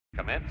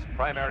Commence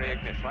primary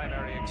ignition.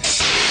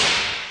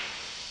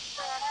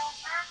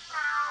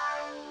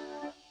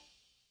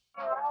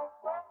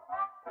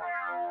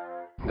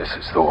 This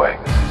is the way.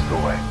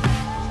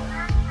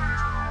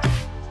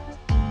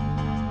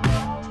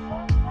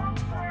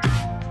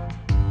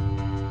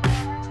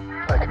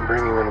 I can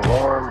bring you in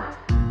warm,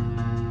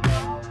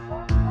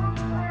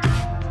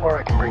 or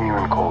I can bring you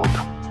in cold.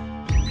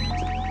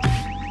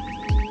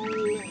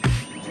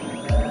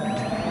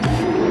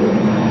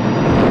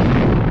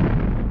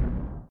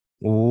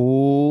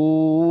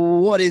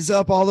 What is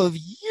up, all of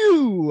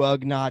you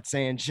Ugnaughts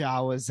and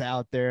Jawas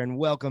out there, and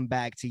welcome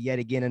back to yet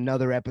again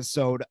another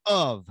episode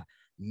of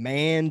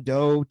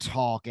Mando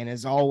Talk. And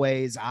as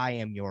always, I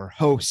am your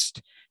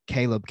host,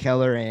 Caleb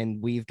Keller,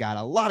 and we've got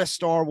a lot of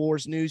Star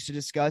Wars news to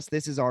discuss.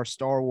 This is our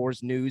Star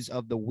Wars News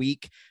of the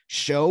Week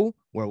show,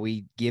 where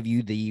we give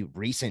you the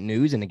recent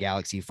news in a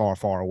galaxy far,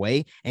 far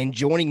away. And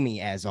joining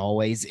me, as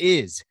always,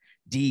 is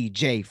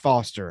DJ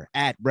Foster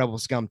at Rebel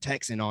Scum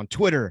Texan on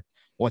Twitter.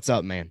 What's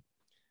up, man?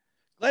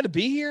 Glad to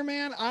be here,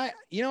 man. I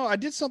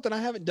did something I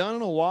haven't done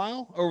in a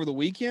while over the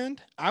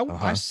weekend.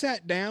 I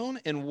sat down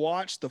and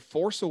watched The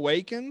Force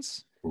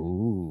Awakens.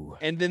 Ooh,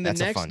 and then that's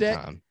a fun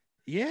time.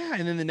 Yeah,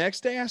 and then the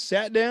next day I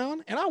sat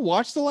down and I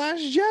watched The Last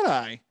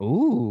Jedi.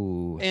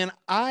 Ooh. And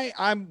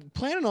I'm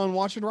planning on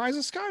watching Rise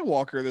of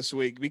Skywalker this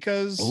week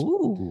because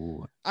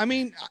I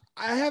mean,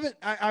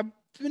 I've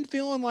been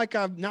feeling like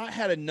I've not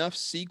had enough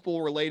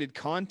sequel related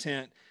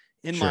content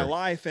in my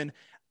life, and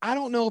I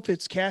don't know if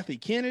it's Kathy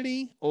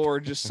Kennedy or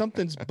just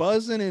something's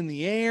buzzing in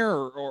the air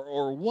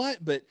or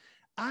what, but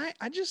I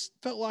just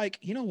felt like,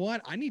 you know what?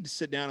 I need to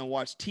sit down and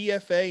watch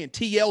TFA and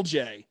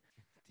TLJ.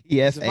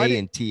 TFA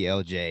and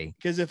TLJ.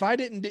 Because if I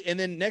didn't, and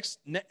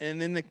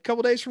then a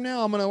couple days from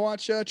now, I'm going to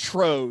watch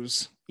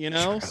Tros,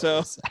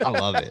 so I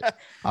love it.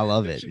 I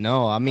love it.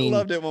 No, I mean, I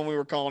loved it when we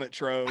were calling it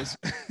Tros.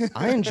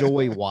 I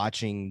enjoy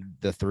watching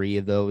the three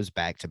of those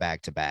back to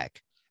back to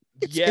back.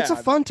 It's a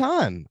fun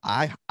time.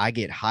 I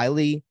get I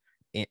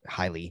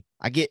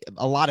get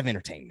a lot of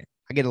entertainment.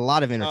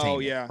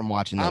 From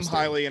watching those. I'm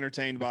highly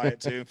entertained by it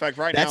too. In fact,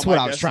 right now, that's what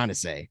I was trying to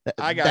say.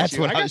 I got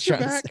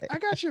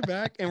your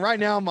back. And right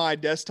now, my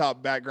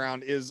desktop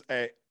background is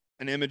an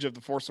image of The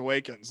Force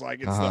Awakens.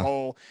 Like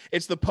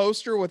it's the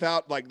poster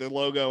without like the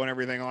logo and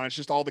everything on it. It's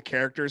just all the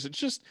characters.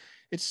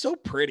 It's so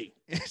pretty.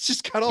 It's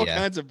just got all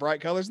kinds of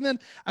bright colors. And then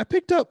I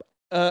picked up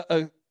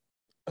a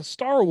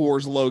Star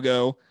Wars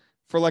logo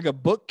for like a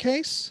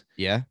bookcase.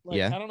 I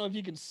don't know if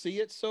you can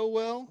see it so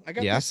well. I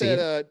got this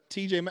at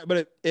TJ,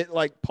 but it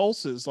like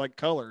pulses like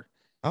color.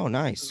 Oh,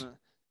 nice.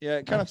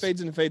 It kind of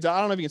fades in and fades out. I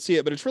don't know if you can see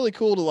it, but it's really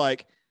cool to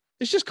like.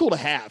 It's just cool to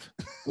have.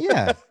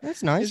 Yeah,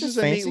 that's nice. It's just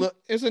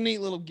it's a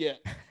neat little get.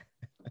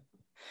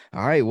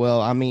 All right. Well,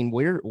 I mean,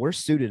 we're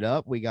suited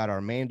up. We got our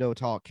Mando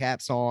Talk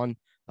caps on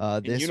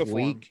this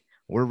week.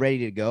 We're ready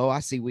to go. I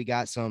see we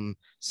got some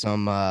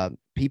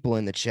people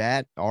in the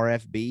chat,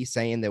 RFB,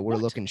 saying that we're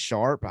looking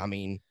sharp. I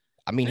mean,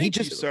 he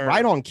just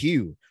right on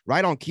cue.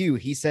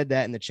 He said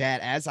that in the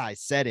chat as I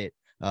said it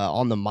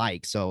on the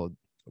mic. So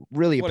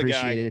really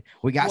appreciate it.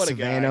 We got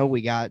Savannah.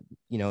 We got,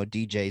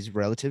 DJ's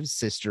relative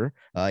sister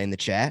in the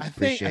chat. I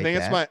think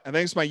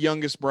it's my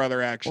youngest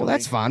brother, actually. Well,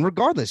 that's fine.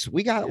 Regardless,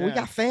 we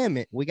got fam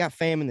in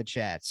the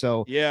chat.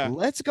 So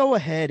let's go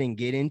ahead and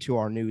get into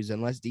our news.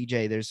 Unless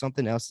DJ, there's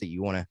something else that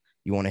you want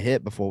to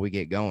hit before we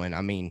get going.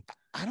 I mean,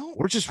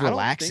 we're just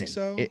relaxing.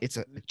 So. It's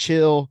a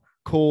chill,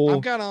 cool,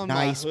 I've got on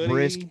nice,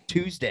 brisk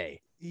Tuesday.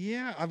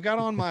 Yeah, I've got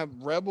on my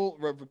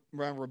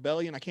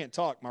Rebellion. I can't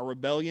talk. My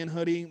Rebellion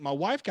hoodie. My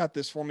wife got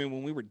this for me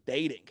when we were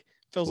dating.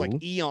 Feels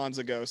like eons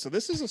ago. So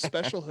this is a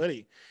special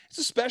hoodie. It's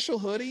a special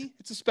hoodie.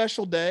 It's a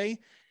special day.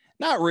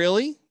 Not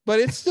really, but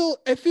it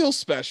feels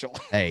special.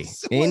 Hey,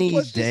 so any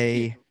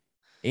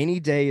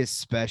day is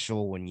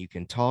special when you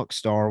can talk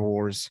Star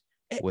Wars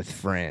with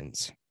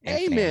friends.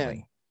 Amen.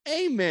 Family.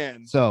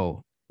 Amen.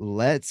 So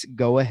let's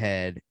go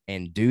ahead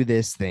and do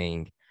this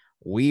thing.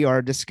 We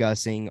are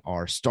discussing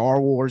our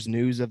Star Wars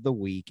news of the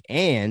week,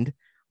 and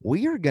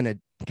we are going to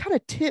kind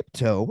of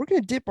tiptoe. We're going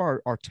to dip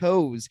our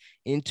toes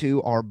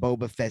into our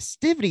Boba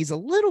festivities a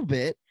little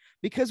bit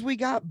because we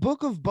got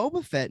Book of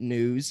Boba Fett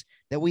news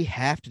that we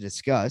have to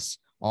discuss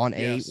on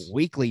a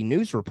weekly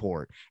news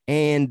report.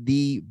 And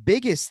the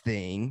biggest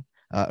thing,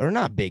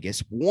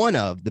 one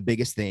of the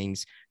biggest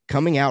things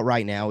coming out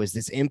right now is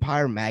this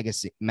Empire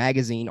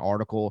magazine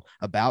article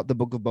about the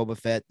Book of Boba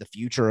Fett, the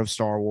future of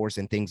Star Wars,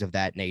 and things of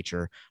that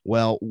nature.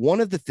 Well, one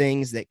of the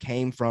things that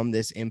came from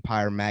this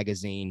Empire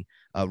magazine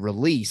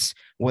release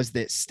was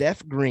that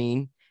Steph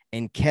Green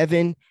and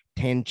Kevin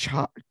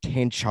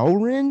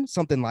Tancharoen,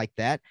 something like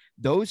that,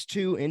 those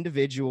two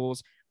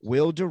individuals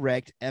will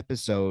direct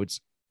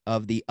episodes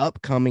of the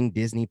upcoming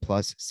Disney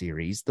Plus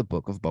series, The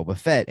Book of Boba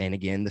Fett. And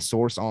again, the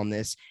source on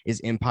this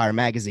is Empire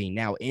Magazine.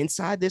 Now,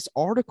 inside this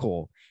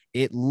article,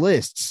 it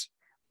lists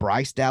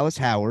Bryce Dallas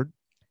Howard,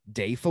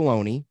 Dave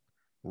Filoni,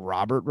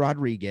 Robert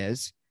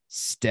Rodriguez,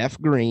 Steph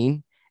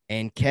Green,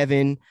 and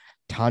Kevin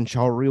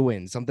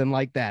Tancharoen, something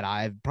like that.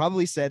 I've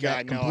probably said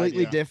that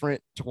completely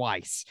different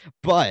twice,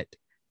 but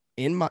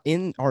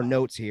in our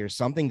notes here,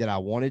 something that I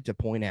wanted to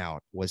point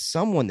out was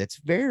someone that's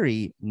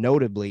very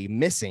notably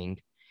missing,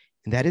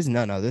 and that is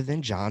none other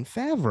than Jon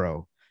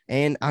Favreau.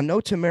 And I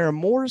know Tamara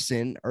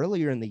Morrison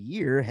earlier in the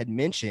year had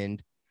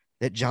mentioned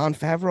that Jon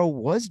Favreau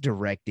was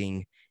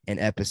directing an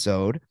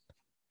episode.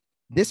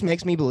 This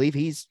makes me believe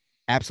he's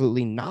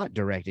absolutely not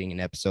directing an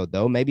episode,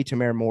 though. Maybe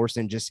Tamara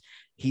Morrison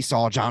he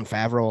saw Jon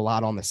Favreau a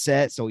lot on the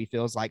set, so he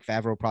feels like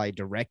Favreau probably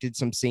directed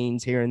some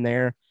scenes here and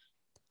there.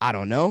 I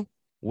don't know.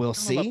 We'll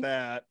see. About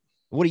that.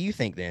 What do you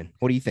think then?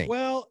 What do you think?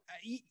 Well,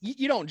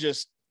 you don't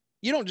just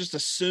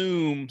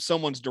assume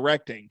someone's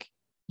directing.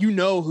 You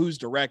know who's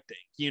directing,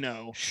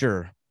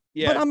 Sure.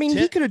 Yeah. But I mean,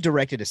 he could have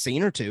directed a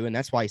scene or two, and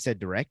that's why he said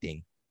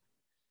directing.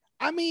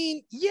 I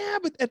mean, yeah,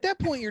 but at that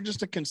point you're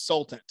just a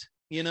consultant,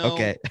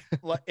 Okay.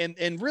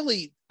 and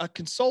really a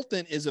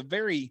consultant is a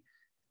very,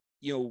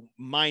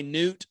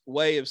 minute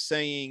way of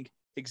saying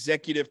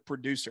executive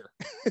producer.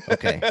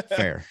 Okay,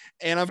 fair.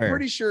 And I'm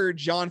pretty sure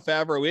Jon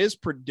Favreau is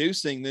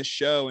producing this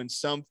show in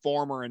some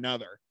form or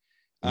another.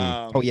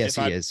 Oh, yes,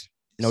 he is.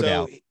 No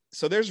doubt.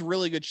 So there's a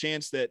really good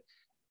chance that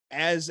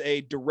as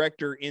a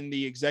director in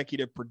the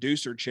executive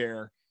producer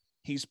chair,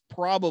 he's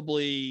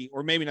probably,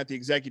 or maybe not the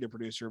executive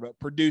producer, but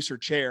producer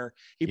chair.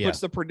 He puts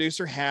the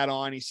producer hat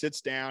on, he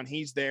sits down,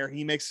 he's there,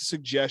 he makes a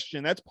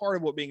suggestion. That's part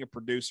of what being a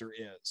producer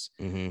is.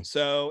 Mm-hmm.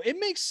 So it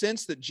makes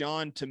sense that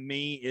Jon, to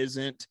me,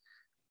 isn't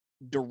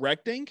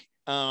directing.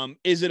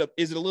 Is it a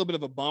little bit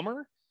of a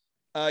bummer?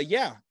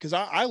 Yeah, because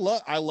I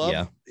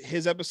love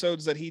his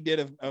episodes that he did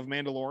of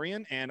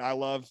Mandalorian, and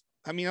I'll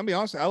be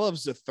honest, I love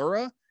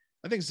Zathura.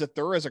 I think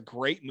Zathura is a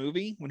great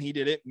movie when he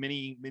did it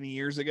many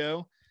years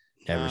ago.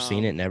 Never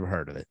seen it, never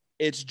heard of it.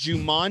 It's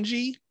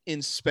Jumanji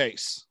in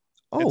space.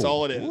 That's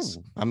all it is.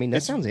 I mean,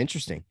 that sounds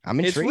interesting. I'm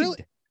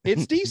intrigued.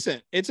 It's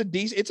decent. It's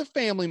a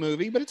family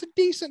movie, but it's a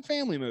decent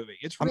family movie.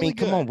 It's really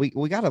good. Come on,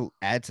 we got to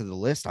add to the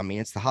list. I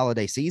mean, it's the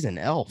holiday season.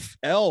 Elf,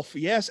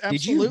 yes,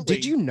 absolutely.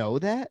 Did you know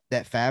that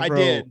Favreau? I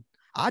did.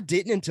 I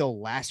didn't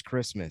until last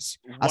Christmas.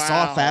 Wow. I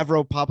saw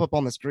Favreau pop up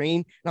on the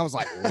screen, and I was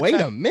like, "Wait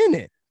a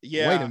minute!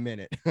 Yeah, wait a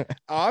minute."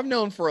 I've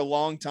known for a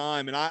long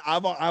time, and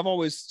I've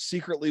always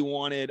secretly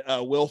wanted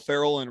Will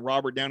Ferrell and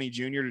Robert Downey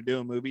Jr. to do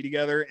a movie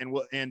together,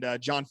 and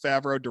Jon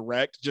Favreau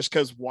direct, just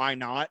because why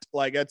not?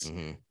 Like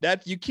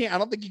that you can't. I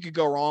don't think you could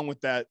go wrong with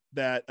that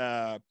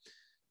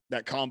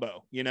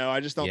combo. I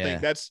just don't think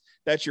that's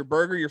your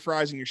burger, your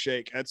fries, and your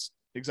shake. That's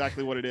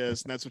exactly what it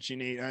is, and that's what you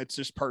need. It's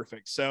just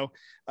perfect. So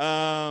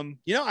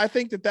I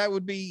think that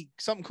would be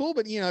something cool,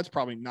 but it's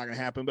probably not going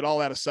to happen. But all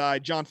that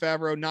aside, Jon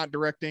Favreau not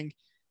directing,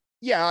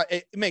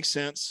 it makes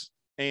sense.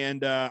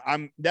 And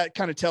that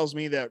kind of tells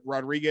me that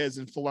Rodriguez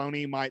and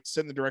Filoni might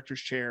sit in the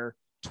director's chair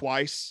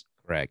twice.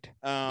 Correct.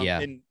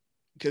 And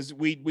because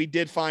we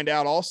did find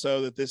out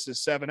also that this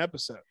is 7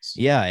 episodes.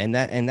 Yeah, and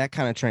that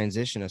kind of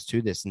transitioned us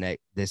to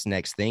this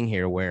next thing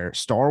here, where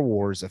Star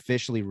Wars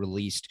officially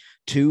released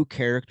 2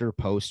 character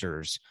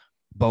posters,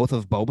 both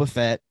of Boba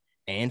Fett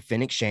and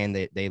Fennec Shand.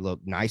 They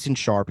look nice and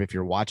sharp. If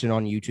you're watching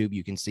on YouTube,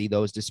 you can see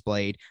those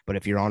displayed. But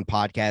if you're on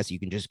podcast, you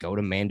can just go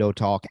to Mando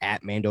Talk,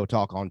 at Mando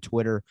Talk on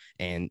Twitter,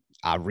 and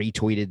I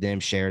retweeted them,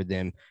 shared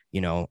them,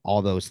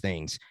 all those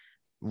things.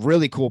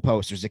 Really cool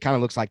posters. It kind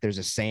of looks like there's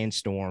a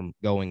sandstorm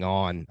going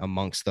on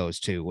amongst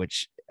those two,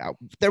 which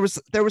there was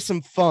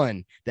some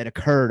fun that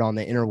occurred on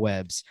the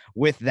interwebs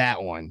with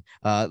that one,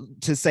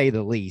 to say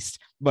the least.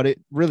 But it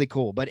really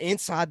cool. But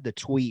inside the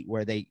tweet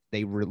where they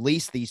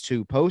released these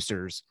 2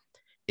 posters,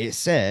 it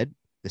said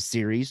the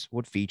series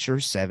would feature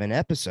 7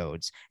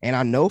 episodes. And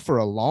I know for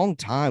a long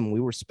time we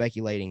were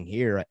speculating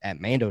here at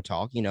Mando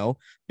Talk,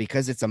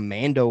 because it's a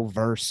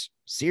Mandoverse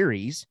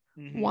series.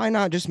 Why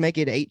not just make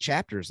it 8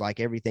 chapters like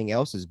everything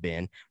else has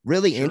been?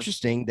 Really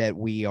interesting that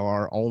we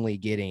are only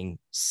getting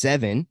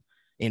 7,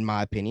 in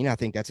my opinion. I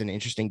think that's an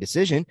interesting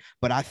decision,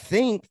 but I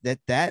think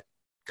that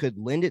could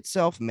lend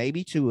itself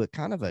maybe to a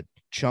kind of a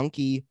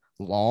chunky,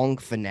 long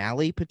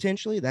finale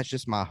potentially. That's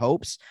just my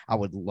hopes. I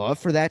would love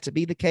for that to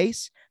be the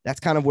case.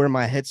 That's kind of where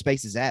my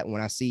headspace is at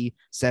when I see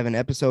 7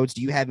 episodes.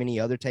 Do you have any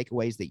other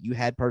takeaways that you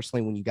had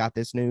personally when you got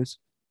this news?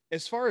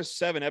 As far as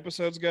 7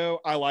 episodes go,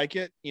 I like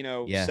it.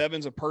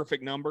 7's a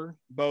perfect number,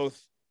 both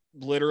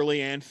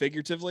literally and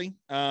figuratively.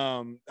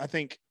 I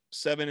think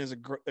 7 is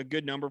a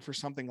good number for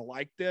something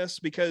like this,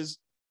 because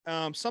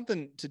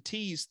something to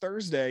tease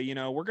Thursday,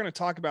 we're going to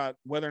talk about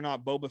whether or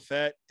not Boba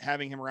Fett,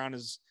 having him around,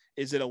 is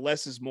it a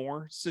less is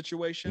more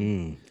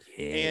situation?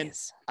 Yes. And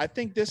I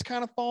think this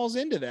kind of falls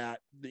into that.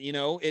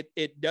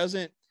 It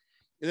doesn't.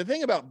 The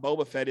thing about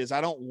Boba Fett is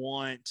I don't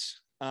want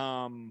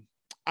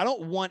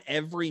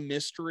every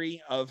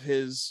mystery of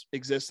his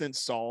existence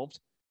solved.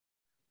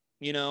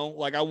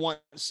 I want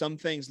some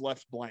things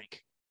left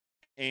blank,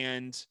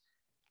 and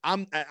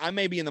I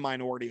may be in the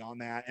minority on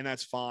that, and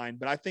that's fine.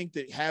 But I think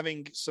that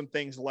having some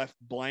things left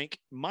blank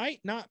might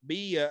not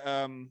be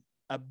a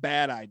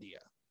bad idea.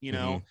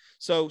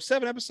 So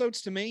 7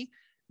 episodes to me,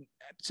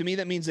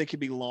 that means they could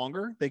be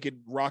longer. They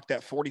could rock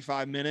that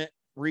 45-minute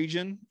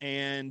region,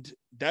 and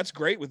that's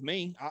great with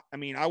me. I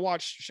mean, I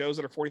watch shows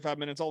that are 45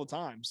 minutes all the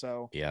time.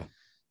 So yeah.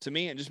 to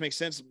me, it just makes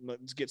sense.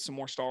 Let's get some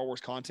more Star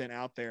Wars content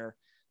out there.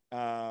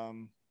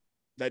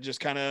 That just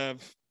kind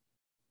of,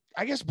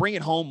 I guess, bring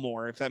it home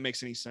more, if that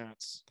makes any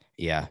sense.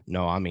 Yeah,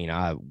 no, I mean,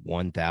 I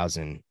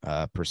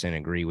 1000%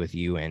 agree with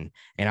you. And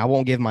I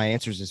won't give my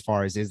answers as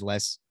far as is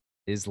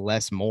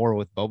less more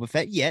with Boba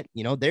Fett yet.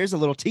 You know, there's a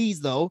little tease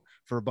though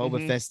for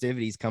Boba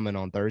festivities coming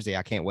on Thursday.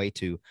 I can't wait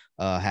to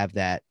have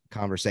that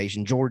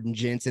conversation. Jordan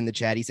Gents in the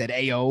chat, he said,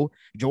 "Ayo,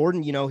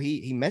 Jordan, you know,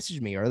 he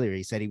messaged me earlier.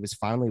 He said he was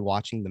finally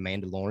watching The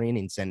Mandalorian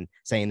and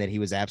saying that he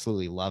was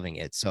absolutely loving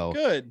it. So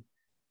good.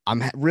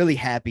 I'm really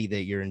happy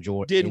that you're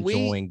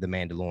enjoying The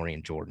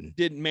Mandalorian, Jordan.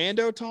 Did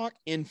Mando Talk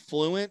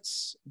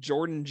influence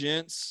Jordan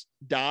Gents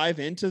dive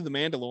into The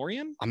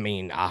Mandalorian? I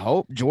mean, I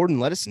hope. Jordan,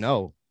 let us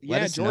know.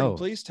 Yeah, Jordan,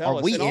 please tell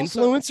us. Are we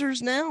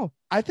influencers now?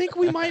 I think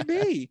we might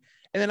be.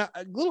 And then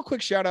a little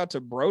quick shout out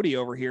to Brody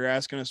over here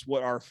asking us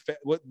what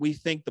we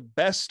think the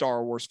best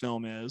Star Wars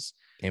film is.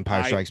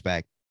 Empire Strikes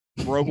Back.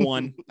 Rogue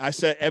One. I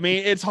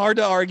mean, it's hard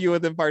to argue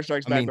with Empire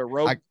Strikes Back,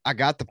 but I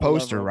got the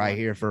poster right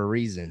here for a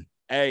reason.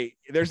 Hey,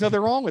 there's nothing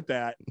wrong with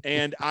that.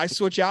 And I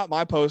switch out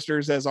my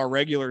posters, as our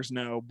regulars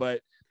know, but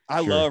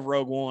I love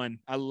Rogue One.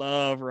 I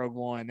love Rogue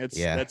One.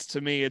 That's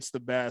to me, it's the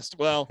best.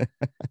 Well,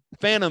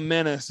 Phantom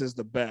Menace is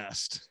the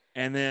best.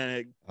 And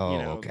then,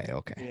 okay.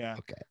 Yeah.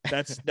 Okay.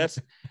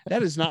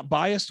 That is not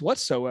biased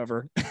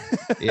whatsoever.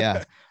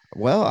 Yeah.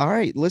 Well, all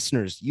right,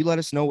 listeners, you let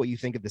us know what you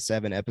think of the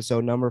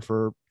 7-episode number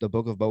for the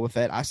Book of Boba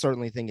Fett. I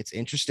certainly think it's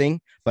interesting,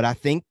 but I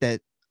think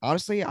that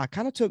honestly, I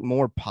kind of took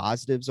more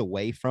positives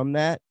away from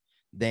that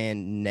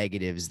than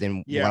negatives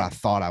than what I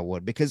thought I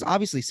would, because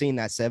obviously seeing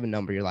that 7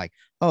 number, you're like,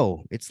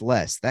 oh, it's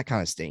less. That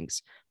kind of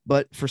stinks.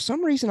 But for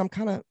some reason, I'm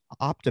kind of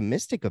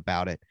optimistic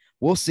about it.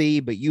 We'll see,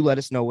 but you let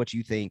us know what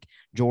you think.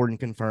 Jordan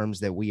confirms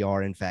that we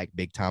are, in fact,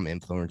 big time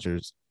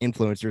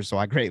influencers. So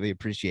I greatly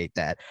appreciate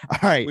that. All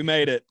right. We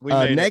made it.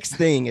 Next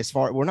thing,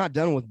 we're not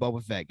done with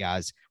Boba Fett,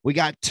 guys. We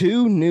got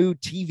 2 new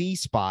TV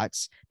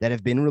spots that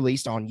have been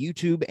released on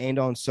YouTube and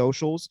on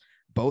socials.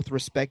 Both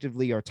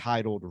respectively are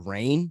titled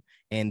Rain,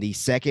 and the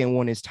second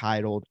one is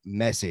titled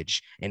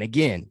Message. And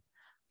again,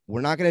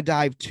 we're not going to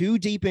dive too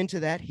deep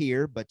into that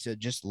here, but to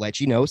just let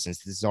you know, since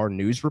this is our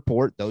news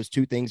report, those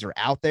 2 things are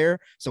out there.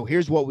 So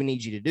here's what we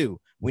need you to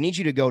do. We need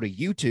you to go to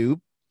YouTube,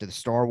 to the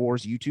Star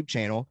Wars YouTube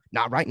channel,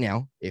 not right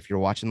now. If you're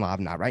watching live,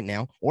 not right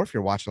now. Or if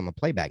you're watching on the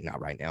playback, not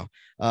right now.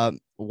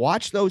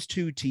 Watch those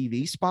 2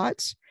 TV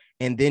spots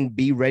and then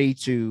be ready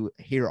to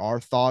hear our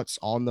thoughts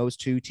on those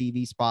 2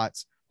 TV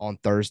spots on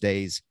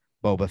Thursday's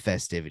Boba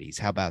festivities.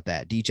 How about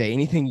that? DJ,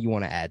 anything you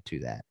want to add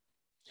to that?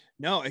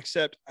 No,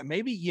 except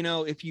maybe,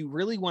 if you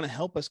really want to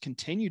help us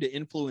continue to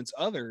influence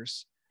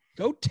others,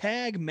 go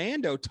tag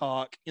Mando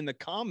Talk in the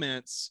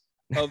comments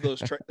of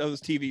those those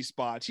TV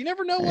spots. You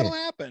never know what'll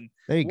happen.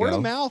 There you Word go.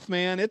 of mouth,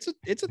 man. It's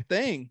a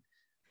thing.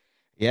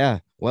 Yeah.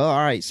 Well, all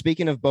right.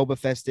 Speaking of Boba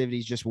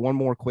festivities, just one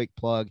more quick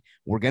plug.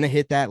 We're going to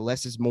hit that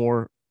less is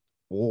more,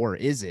 or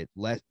is it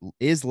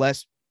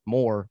less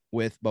more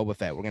with Boba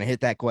Fett? We're going to hit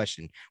that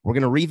question. We're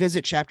going to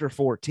revisit chapter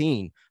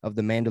 14 of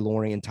The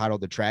Mandalorian, titled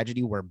The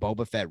Tragedy, where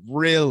Boba Fett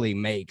really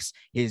makes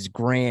his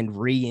grand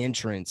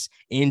re-entrance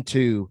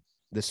into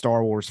the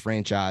Star Wars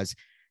franchise.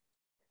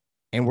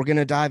 And we're going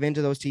to dive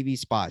into those TV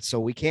spots. So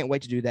we can't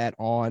wait to do that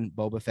on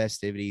Boba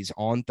festivities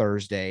on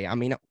Thursday. I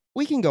mean,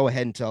 we can go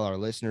ahead and tell our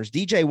listeners,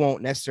 DJ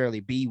won't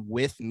necessarily be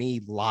with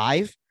me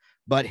live,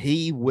 but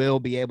he will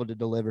be able to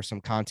deliver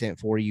some content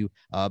for you.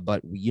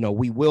 But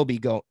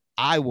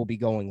I will be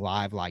going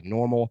live like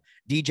normal.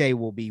 DJ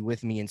will be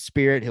with me in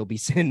spirit. He'll be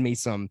sending me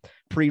some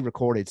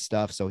pre-recorded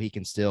stuff so he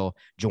can still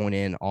join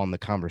in on the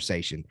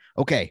conversation.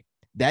 Okay,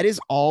 that is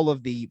all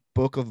of the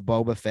Book of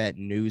Boba Fett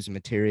news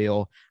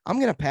material. I'm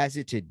going to pass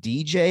it to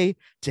DJ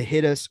to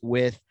hit us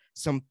with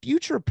some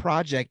future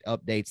project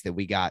updates that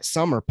we got.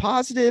 Some are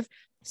positive,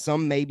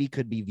 some maybe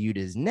could be viewed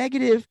as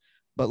negative,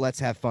 but let's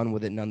have fun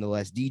with it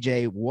nonetheless.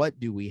 DJ, what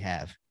do we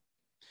have?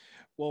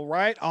 Well,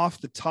 right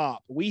off the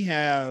top, we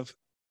have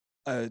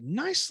a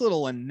nice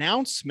little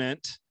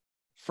announcement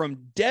from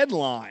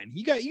Deadline.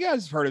 You guys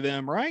have heard of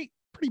them, right?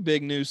 Pretty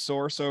big news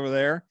source over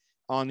there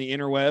on the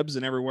interwebs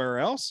and everywhere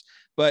else.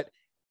 But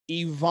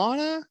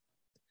Ivana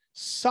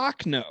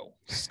Sakno,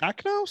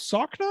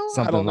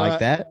 something like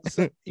that.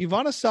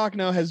 Ivana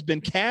Sakno has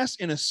been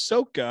cast in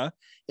Ahsoka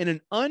in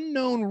an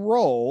unknown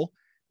role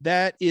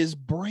that is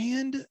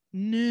brand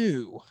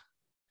new.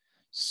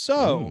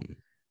 So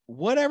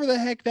whatever the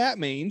heck that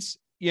means,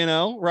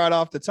 right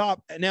off the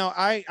top. Now,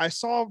 I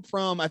saw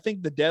from, I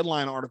think, the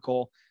Deadline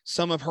article,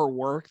 some of her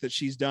work that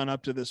she's done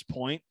up to this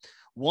point.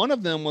 One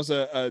of them was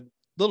a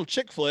little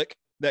chick flick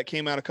that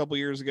came out a couple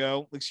years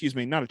ago. Excuse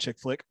me, not a chick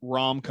flick,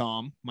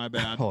 rom-com. My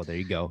bad. Oh, there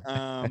you go.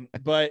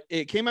 But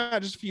it came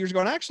out just a few years ago,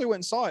 and I actually went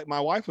and saw it. My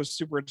wife was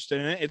super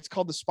interested in it. It's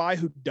called The Spy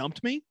Who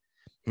Dumped Me.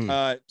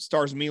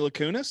 Stars Mila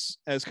Kunis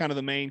as kind of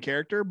the main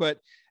character, but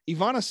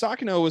Ivana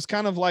Sakno was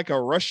kind of like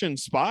a Russian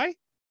spy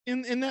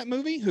in that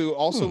movie, who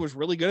also was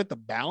really good at the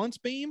balance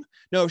beam.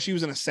 No, she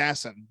was an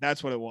assassin.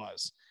 That's what it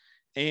was.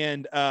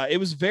 And it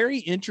was very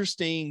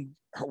interesting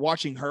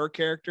watching her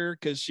character,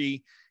 because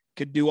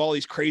could do all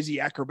these crazy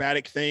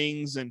acrobatic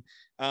things. And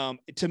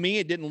to me,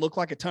 it didn't look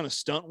like a ton of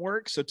stunt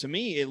work. So to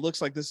me, it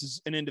looks like this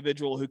is an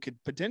individual who could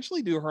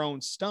potentially do her own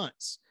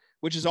stunts,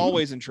 which is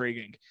always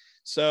intriguing.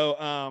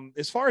 So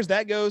as far as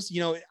that goes,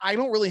 I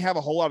don't really have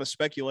a whole lot of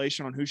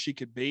speculation on who she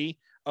could be,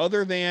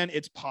 other than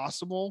it's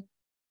possible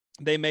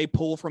they may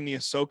pull from the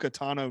Ahsoka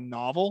Tano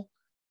novel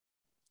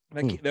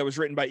that was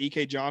written by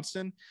E.K.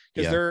 Johnston.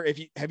 Because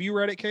have you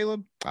read it,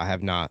 Caleb? I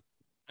have not.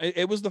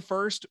 It was the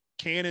first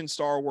canon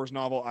Star Wars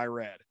novel I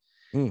read.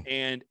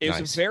 And it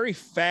was a very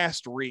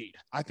fast read.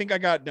 I think I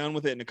got done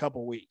with it in a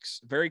couple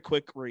weeks. Very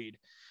quick read.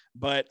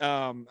 But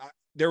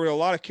there were a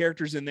lot of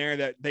characters in there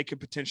that they could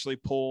potentially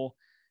pull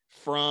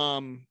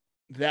from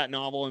that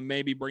novel and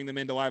maybe bring them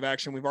into live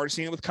action. We've already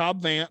seen it with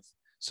Cobb Vanth.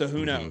 So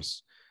who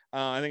knows?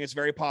 I think it's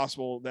very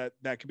possible that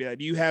could be that.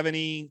 Do you have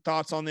any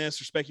thoughts on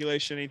this or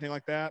speculation, anything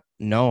like that?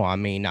 No, I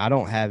mean, I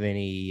don't have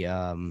any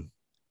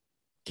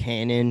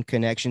canon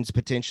connections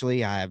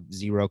potentially. I have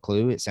zero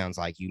clue. It sounds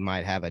like you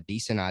might have a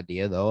decent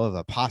idea, though, of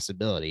a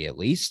possibility at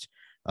least.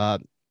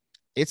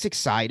 It's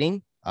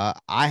exciting.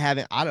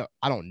 I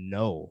don't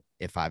know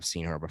if I've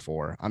seen her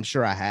before. I'm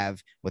sure I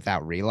have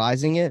without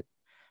realizing it.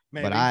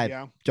 Maybe, but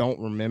I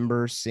don't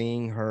remember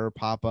seeing her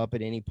pop up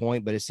at any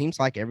point, but it seems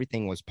like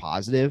everything was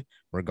positive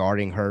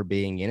regarding her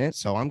being in it.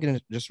 So I'm going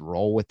to just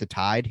roll with the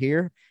tide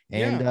here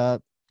and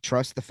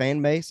trust the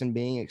fan base and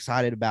being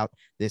excited about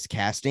this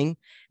casting.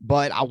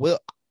 But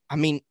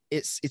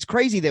it's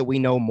crazy that we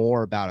know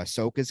more about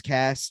Ahsoka's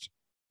cast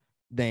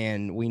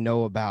than we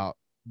know about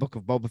Book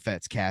of Boba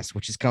Fett's cast,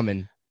 which is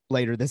coming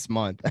later this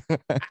month.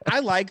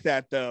 I like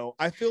that, though.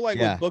 I feel like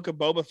with Book of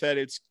Boba Fett,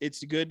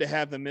 it's good to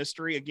have the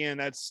mystery. Again,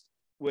 that's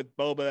with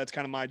Boba, that's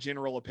kind of my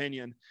general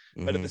opinion.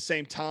 But at the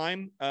same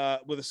time,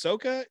 with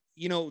Ahsoka,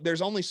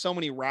 there's only so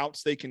many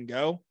routes they can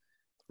go,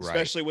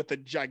 especially with the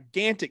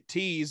gigantic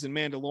tease in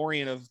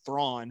Mandalorian of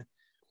Thrawn.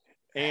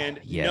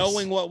 And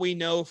knowing what we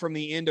know from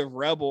the end of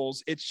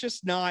Rebels, it's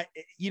just not,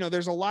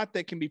 there's a lot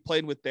that can be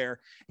played with there.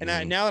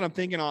 And now that I'm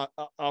thinking off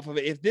of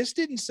it, if this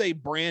didn't say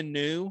brand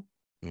new,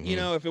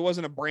 if it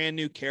wasn't a brand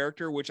new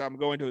character, which I'm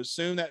going to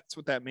assume that's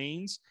what that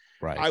means.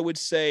 Right. I would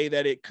say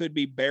that it could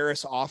be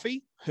Barriss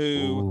Offee,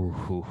 who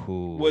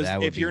was, that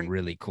would be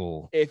really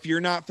cool. If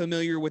you're not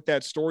familiar with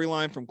that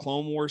storyline from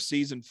Clone Wars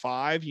season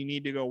 5, you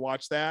need to go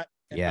watch that.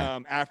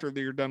 After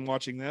you're done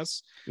watching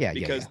this.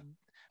 Because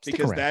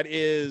that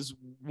is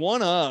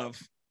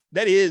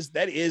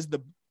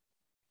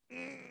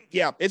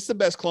it's the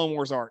best Clone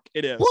Wars arc.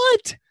 It is.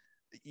 What?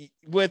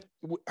 With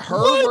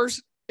her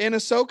versus in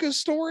Ahsoka's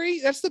story,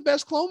 that's the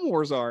best Clone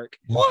Wars arc.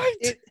 What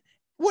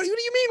do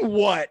you mean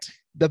what?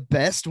 The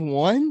best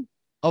one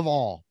of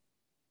all.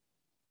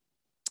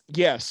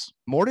 Yes.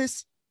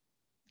 Mortis?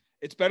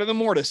 It's better than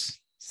Mortis.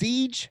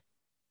 Siege?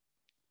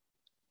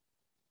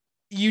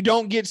 You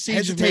don't get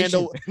Siege of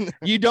Mandalore.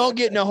 You don't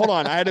get, no, hold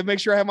on. I had to make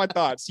sure I have my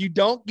thoughts. You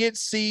don't get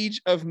Siege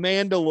of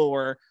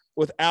Mandalore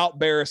without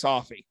Barriss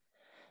Offee.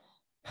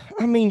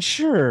 I mean,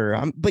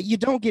 sure, but you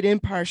don't get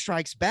Empire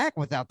Strikes Back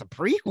without the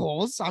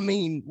prequels. I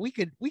mean, we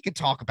could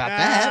talk about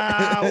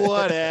that.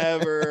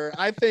 Whatever.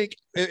 I think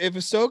if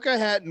Ahsoka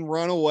hadn't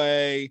run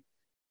away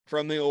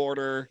from the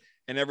Order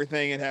and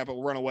everything had happened,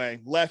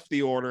 left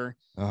the Order.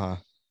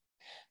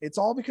 It's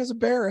all because of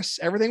Barriss.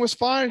 Everything was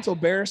fine until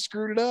Barriss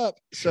screwed it up.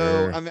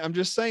 So I'm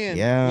just saying,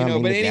 but the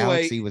anyway,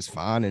 galaxy was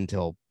fine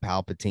until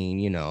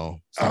Palpatine,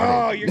 started.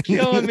 Oh, you're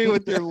killing me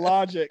with your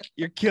logic.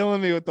 You're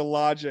killing me with the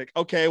logic.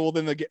 Okay, well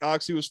then the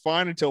galaxy was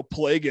fine until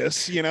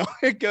Plagueis.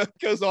 It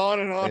goes on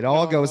and on. It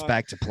all goes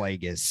back to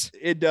Plagueis.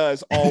 It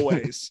does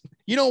always.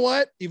 You know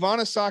what?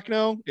 Ivana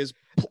Sakno is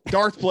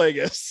Darth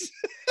Plagueis.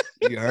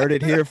 You heard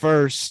it here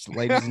first,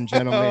 ladies and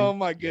gentlemen. Oh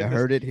my goodness, you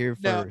heard it here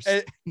first.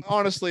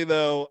 Honestly,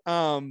 though,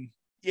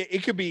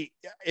 it could be,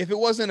 if it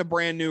wasn't a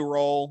brand new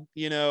role,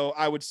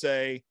 I would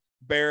say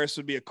Barriss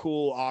would be a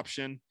cool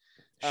option.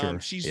 Sure.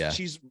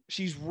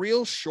 She's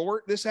real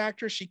short. This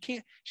actress,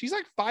 she's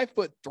like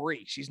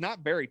 5'3". She's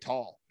not very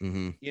tall. I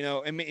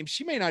mean,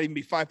 she may not even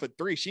be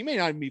 5'3". She may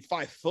not even be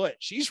 5 foot.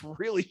 She's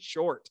really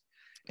short.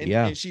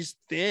 And she's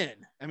thin.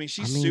 I mean,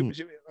 super.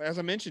 As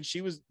I mentioned, she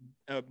was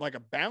like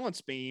a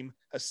balance beam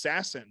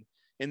assassin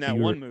in that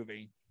one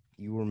movie.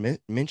 You were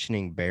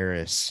mentioning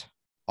Barriss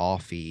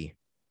Offee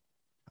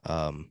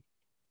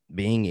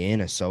being in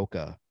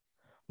Ahsoka.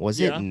 Was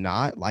it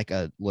not like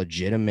a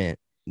legitimate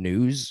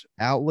news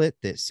outlet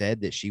that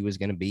said that she was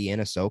going to be in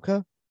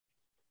Ahsoka?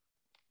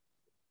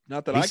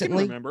 Not that recently? I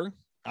can remember.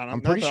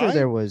 I'm pretty sure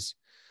there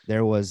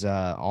was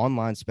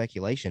online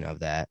speculation of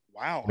that.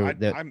 Wow,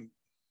 I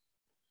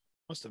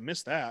must have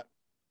missed that.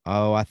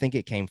 Oh, I think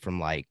it came from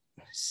like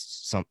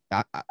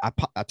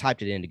I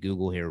typed it into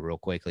Google here real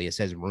quickly. It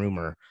says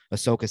rumor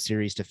Ahsoka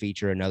series to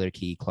feature another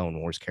key Clone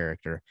Wars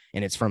character,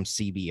 and it's from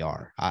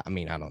CBR. I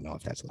mean, I don't know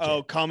if that's legit.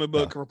 Oh, comic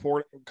book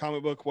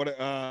what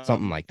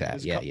something like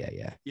that.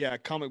 Yeah,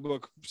 comic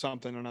book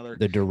something or another.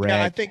 The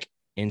direct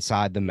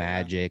inside the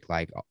Magic,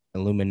 like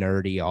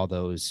Illuminati, all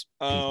those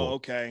people.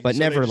 Okay. But So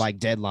never like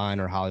Deadline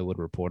or Hollywood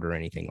Reporter or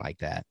anything like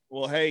that.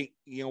 Well, hey,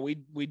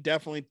 we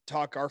definitely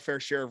talk our fair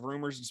share of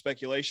rumors and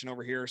speculation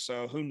over here.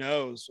 So who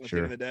knows at the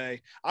end of the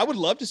day. I would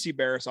love to see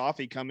Barriss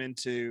Offee come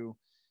into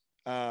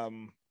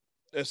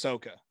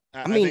Ahsoka.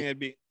 I mean, think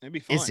it'd be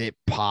fun. Is it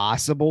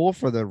possible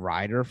for the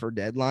writer for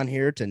Deadline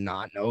here to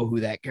not know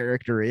who that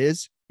character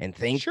is and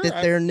think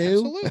that they're new?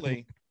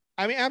 Absolutely.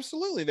 I mean,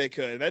 absolutely they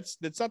could. That's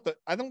not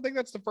I don't think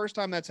that's the first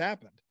time that's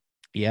happened.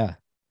 Yeah.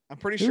 I'm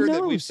pretty sure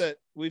that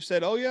we've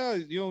said, oh yeah,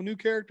 new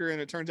character, and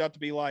it turns out to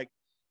be like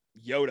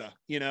Yoda.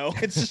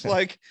 It's just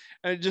like,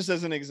 just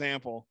as an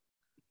example.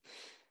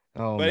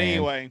 Oh, but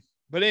anyway,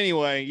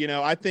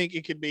 I think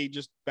it could be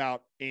just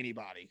about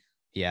anybody.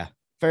 Yeah.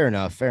 Fair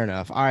enough.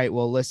 All right.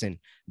 Well, listen,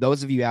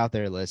 those of you out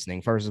there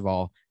listening, first of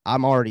all,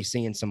 I'm already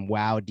seeing some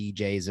wow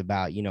DJs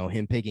about,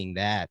 him picking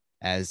that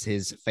as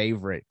his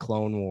favorite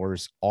Clone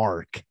Wars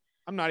arc.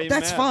 I'm not even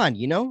That's mad. fine.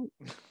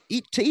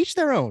 To each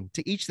their own.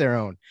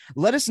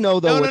 Let us know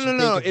though.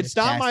 No. It's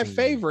not my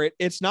favorite.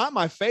 It's not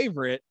my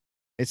favorite.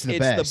 It's the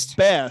best. The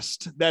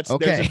best.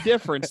 There's a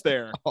difference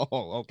there.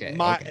 Oh, okay.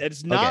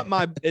 It's not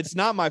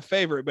my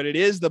favorite, but it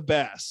is the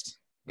best.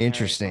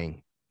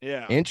 Interesting. Right?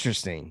 Yeah.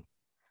 Interesting.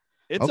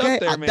 It's up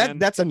there, man.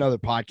 That's another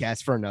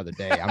podcast for another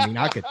day. I mean,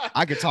 I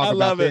could talk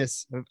about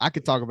this. I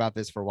could talk about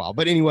this for a while.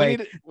 But anyway,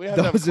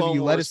 those of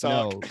you, let us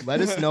know.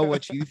 Let us know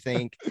what you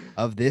think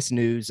of this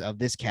news, of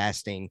this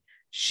casting.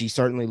 She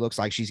certainly looks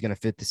like she's going to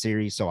fit the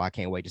series, so I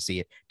can't wait to see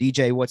it.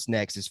 DJ, what's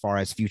next as far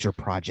as future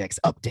projects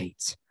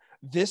updates?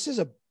 This is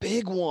a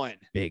big one.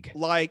 Big.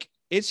 Like,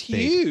 it's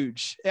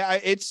huge.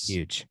 It's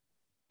huge.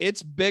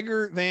 It's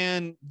bigger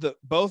than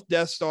both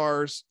Death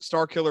Stars,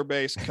 Starkiller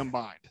Base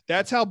combined.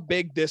 That's how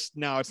big this.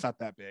 No, it's not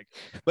that big,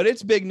 but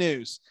it's big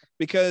news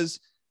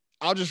because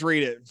I'll just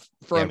read it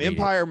from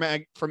Empire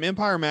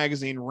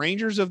Magazine.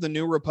 Rangers of the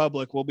New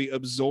Republic will be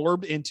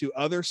absorbed into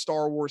other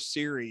Star Wars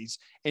series,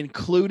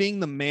 including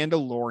The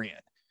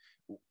Mandalorian.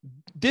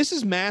 This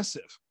is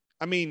massive.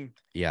 I mean,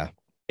 yeah,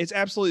 it's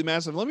absolutely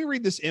massive. Let me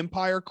read this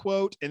Empire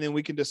quote, and then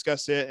we can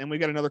discuss it. And we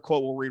got another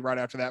quote we'll read right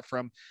after that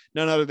from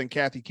none other than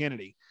Kathy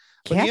Kennedy.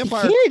 Kathy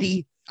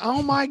Kennedy.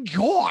 Oh my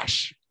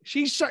gosh,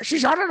 she's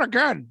at it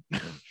again.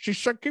 She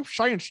keeps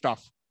saying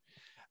stuff.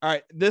 All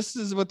right, this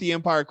is what the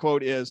Empire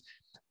quote is: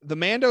 "The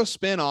Mando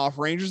spinoff,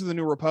 Rangers of the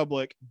New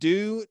Republic,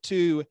 due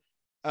to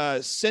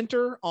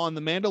center on the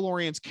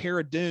Mandalorian's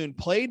Cara Dune,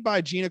 played by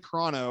Gina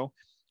Carano,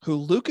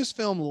 who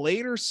Lucasfilm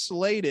later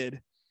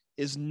slated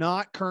is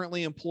not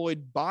currently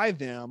employed by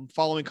them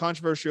following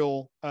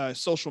controversial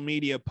social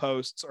media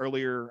posts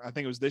earlier. I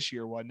think it was this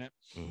year, wasn't it?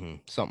 Mm-hmm.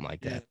 Something like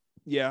that.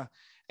 Yeah.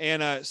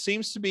 And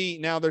seems to be,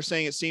 now they're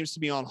saying it seems to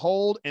be on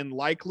hold and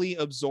likely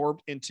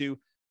absorbed into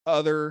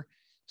other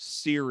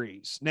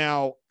series.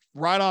 Now,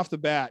 right off the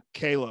bat,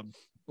 Caleb,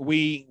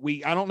 I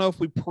don't know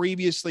if we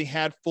previously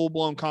had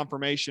full-blown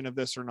confirmation of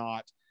this or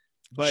not,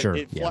 but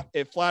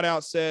it flat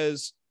out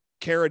says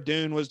Cara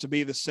Dune was to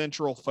be the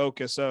central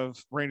focus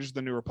of Rangers of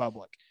the New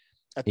Republic.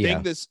 I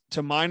think this,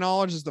 to my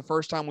knowledge, is the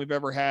first time we've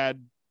ever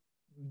had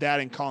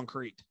that in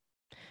concrete.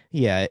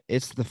 Yeah,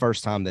 it's the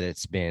first time that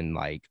it's been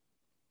like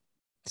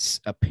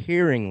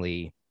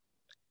appearingly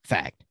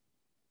fact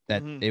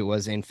that it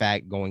was in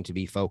fact going to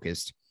be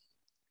focused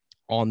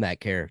on that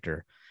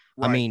character.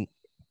 Right. I mean,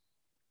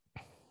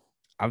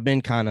 I've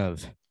been kind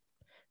of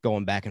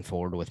going back and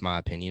forward with my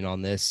opinion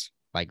on this,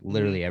 like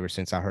literally ever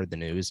since I heard the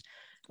news.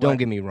 Don't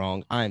get me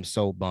wrong, I am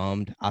so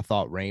bummed. I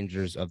thought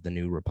Rangers of the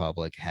New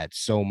Republic had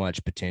so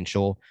much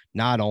potential,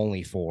 not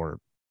only for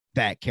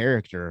that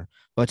character,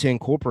 but to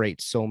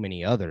incorporate so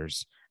many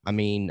others. I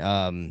mean,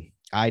 Iden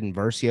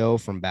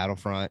Versio from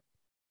Battlefront,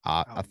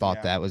 I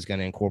thought that was going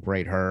to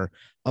incorporate her.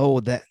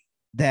 Oh, that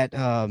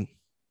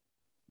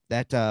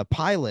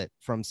pilot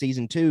from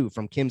season 2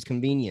 from Kim's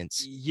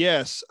Convenience.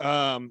 Yes.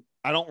 I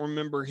don't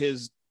remember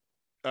his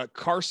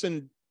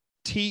Carson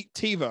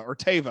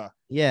Teva.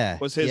 Yeah.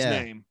 Was his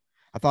name.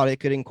 I thought it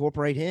could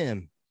incorporate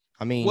him.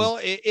 I mean, well,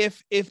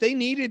 if they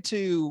needed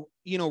to,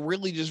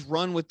 really just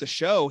run with the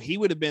show, he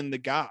would have been the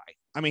guy.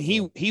 I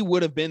mean, he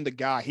would have been the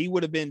guy. He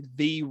would have been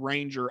the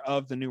Ranger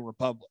of the New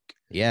Republic.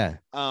 Yeah.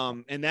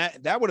 And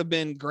that would have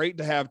been great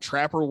to have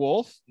Trapper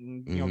Wolf,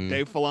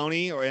 Dave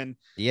Filoni, and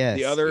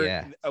the other.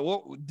 Yeah.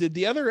 Did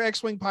the other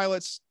X-Wing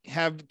pilots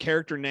have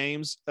character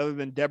names other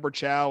than Deborah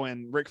Chow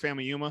and Rick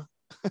Famuyiwa?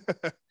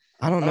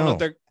 I don't know.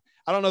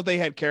 I don't know if they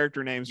had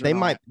character names. They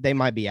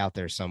might be out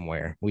there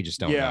somewhere. We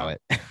just don't know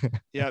it.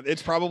 Yeah,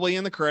 it's probably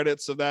in the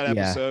credits of that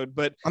episode.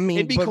 But I mean,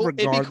 it'd be cool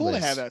to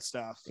have that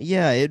stuff.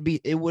 Yeah,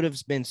 it would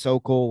have been so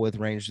cool with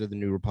Rangers of the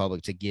New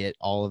Republic to get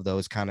all of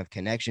those kind of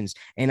connections.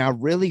 And I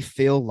really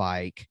feel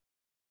like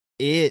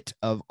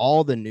of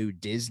all the new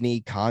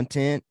Disney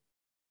content,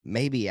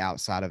 maybe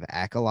outside of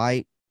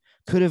Acolyte,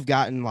 could have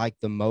gotten like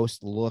the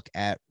most look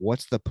at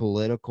what's the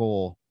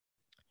political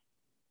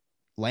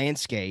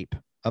landscape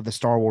of the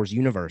Star Wars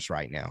universe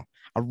right now.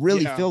 I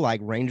really feel like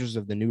Rangers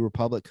of the New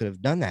Republic could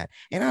have done that.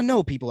 And I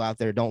know people out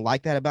there don't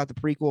like that about the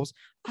prequels.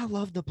 I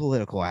love the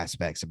political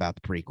aspects about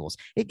the prequels.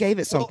 It gave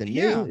it something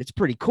new. It's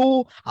pretty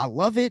cool. I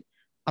love it.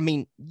 I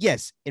mean,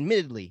 yes,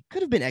 admittedly,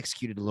 could have been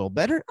executed a little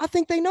better. I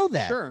think they know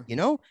that, sure.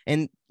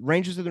 And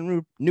Rangers of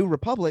the New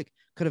Republic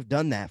could have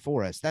done that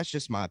for us. That's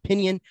just my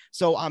opinion.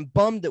 So I'm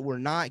bummed that we're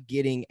not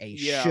getting a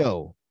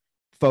show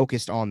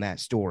focused on that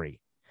story.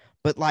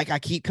 But like I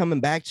keep coming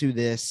back to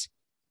this,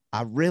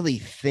 I really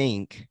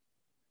think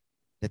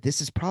that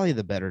this is probably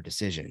the better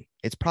decision.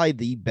 It's probably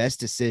the best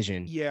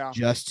decision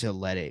just to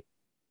let it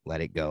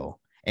go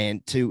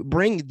and to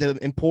bring the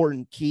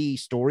important key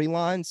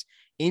storylines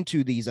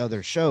into these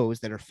other shows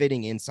that are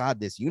fitting inside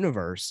this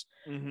universe.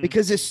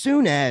 Because as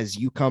soon as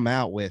you come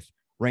out with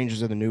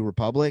Rangers of the New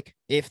Republic,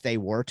 if they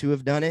were to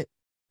have done it,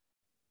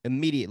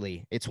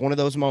 immediately it's one of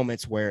those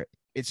moments where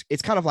it's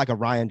kind of like a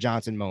Ryan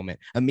Johnson moment.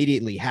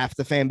 Immediately half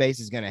the fan base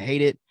is going to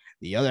hate it.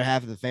 The other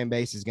half of the fan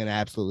base is going to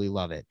absolutely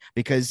love it,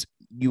 because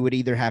you would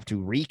either have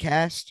to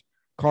recast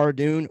Cara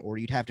Dune or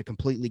you'd have to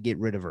completely get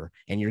rid of her,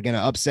 and you're going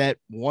to upset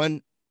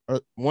one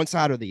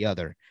side or the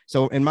other.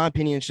 So in my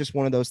opinion, it's just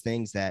one of those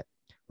things that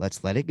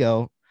let's let it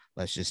go.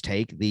 Let's just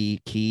take the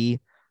key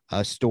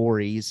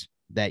stories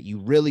that you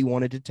really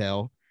wanted to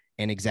tell,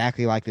 and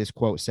exactly like this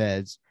quote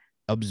says,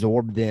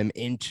 absorb them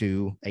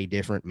into a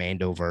different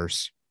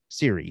Mandoverse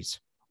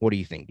series. What do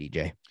you think,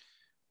 DJ?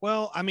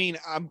 Well, I mean,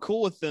 I'm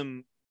cool with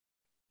them,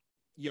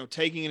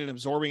 taking it and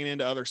absorbing it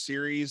into other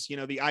series.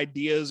 The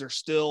ideas are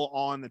still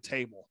on the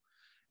table.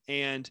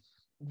 And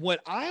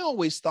what I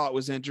always thought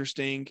was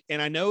interesting,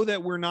 and I know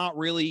that we're not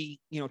really,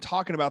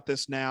 talking about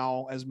this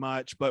now as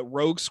much, but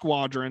Rogue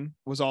Squadron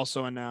was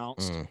also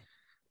announced.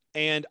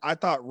 And I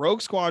thought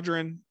Rogue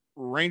Squadron,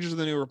 Rangers of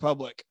the New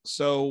Republic.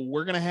 So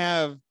we're going to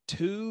have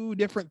two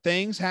different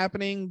things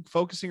happening,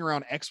 focusing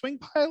around X-Wing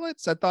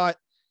pilots. I thought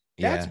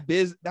that's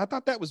busy. I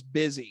thought that was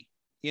busy,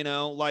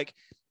 like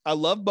I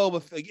love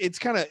Boba. It's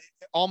kind of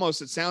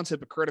almost, it sounds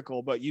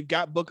hypocritical, but you've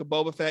got Book of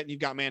Boba Fett and you've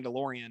got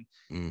Mandalorian.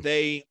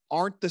 They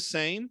aren't the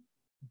same,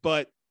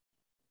 but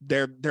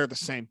they're the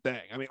same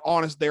thing. I mean,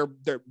 honest, they're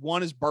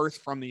one is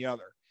birthed from the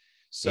other.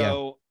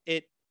 So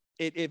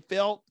it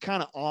felt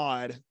kind of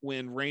odd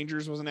when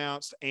Rangers was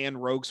announced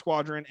and Rogue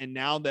Squadron. And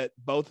now that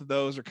both of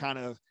those are kind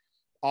of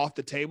off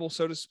the table,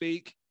 so to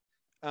speak,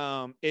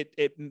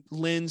 it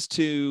lends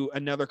to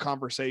another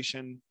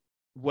conversation,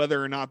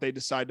 whether or not they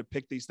decide to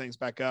pick these things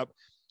back up,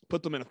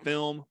 put them in a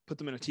film, put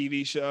them in a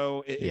TV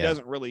show. It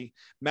doesn't really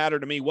matter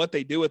to me what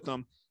they do with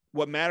them.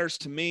 What matters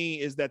to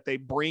me is that they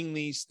bring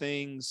these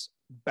things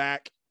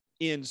back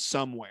in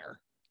somewhere.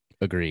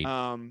 Agreed.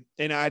 And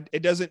I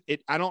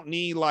don't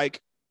need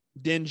like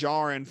Din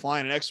Djarin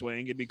flying an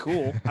X-Wing. It'd be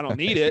cool. I don't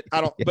need it.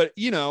 But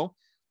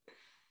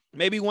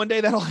maybe one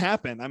day that'll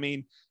happen. I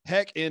mean,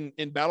 heck, in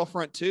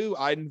Battlefront 2,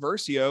 Iden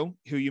Versio,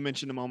 who you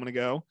mentioned a moment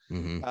ago,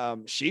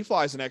 she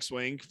flies an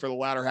X-Wing for the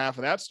latter half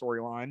of that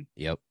storyline.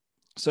 Yep.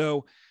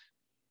 So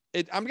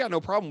I've got no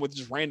problem with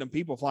just random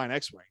people flying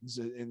X-Wings,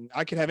 and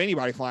I could have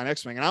anybody flying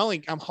X-Wing.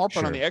 And I'm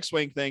harping on the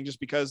X-Wing thing just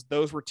because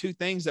those were two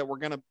things that were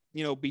going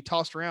to, be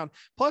tossed around.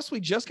 Plus we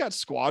just got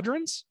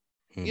Squadrons,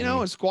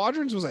 and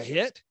Squadrons was a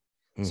hit.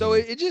 So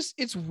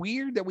it's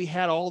weird that we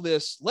had all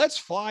this, let's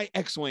fly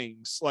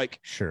X-Wings, like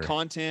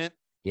content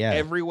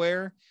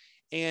everywhere.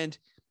 And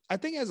I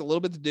think it has a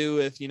little bit to do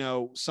with,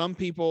 some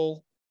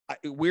people,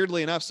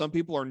 weirdly enough, some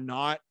people are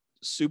not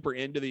super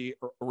into the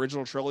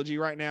original trilogy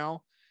right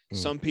now.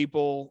 Some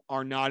people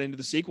are not into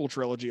the sequel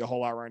trilogy a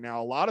whole lot right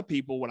now. A lot of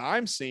people, what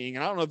I'm seeing,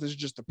 and I don't know if this is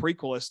just the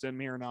prequelist in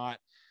me or not,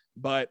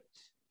 but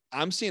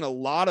I'm seeing a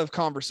lot of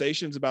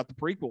conversations about the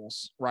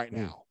prequels right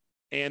now.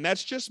 And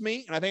that's just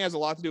me. And I think it has a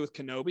lot to do with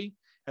Kenobi,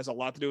 has a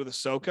lot to do with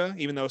Ahsoka,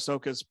 even though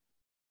Ahsoka's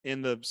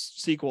in the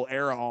sequel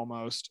era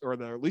almost, or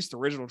at least the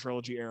original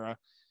trilogy era.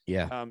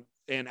 Yeah.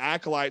 And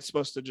Acolyte's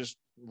supposed to just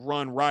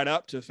run right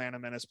up to Phantom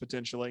Menace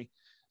potentially.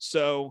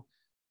 So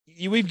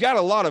we've got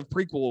a lot of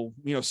prequel,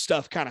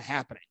 stuff kind of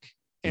happening.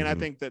 And I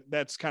think that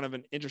that's kind of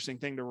an interesting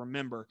thing to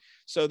remember.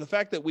 So the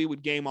fact that we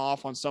would game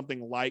off on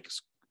something like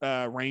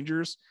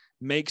Rangers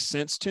makes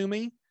sense to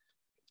me.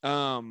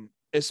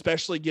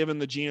 Especially given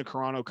the Gina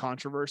Carano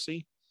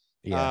controversy.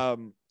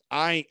 I'm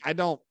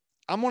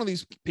one of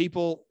these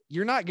people,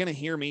 you're not going to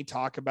hear me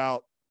talk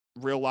about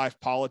real life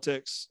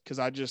politics, because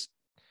I just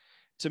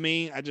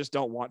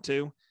don't want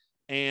to.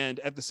 And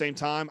at the same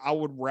time, I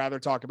would rather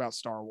talk about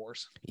Star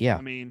Wars. Yeah.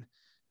 I mean,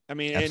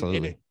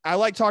 and I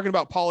like talking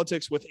about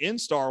politics within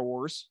Star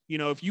Wars.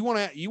 If you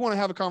want to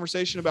have a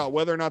conversation about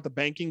whether or not the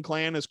banking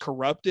clan is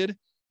corrupted,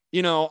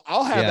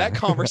 I'll have that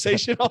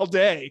conversation all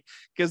day,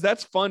 because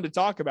that's fun to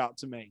talk about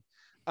to me.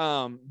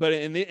 But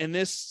in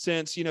this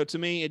sense, to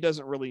me, it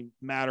doesn't really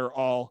matter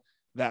all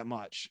that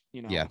much,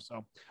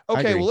 So,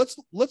 okay, well,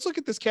 let's look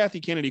at this Kathy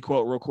Kennedy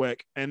quote real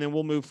quick, and then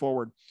we'll move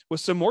forward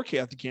with some more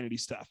Kathy Kennedy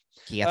stuff.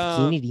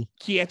 Kathy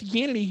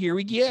Kennedy, here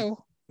we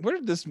go. Where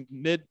did this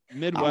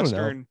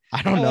Midwestern?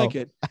 I don't know. Like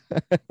it.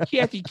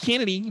 Kathy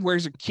Kennedy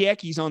wears her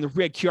khakis on the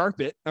red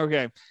carpet.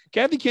 Okay.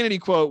 Kathy Kennedy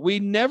quote, "We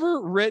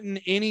never written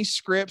any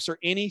scripts or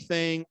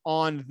anything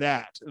on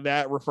that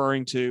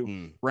referring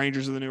to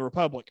Rangers of the New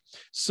Republic.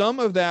 Some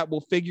of that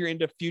will figure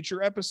into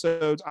future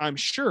episodes, I'm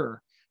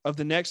sure, of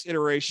the next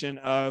iteration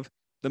of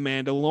The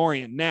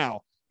Mandalorian."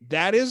 Now,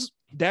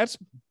 that's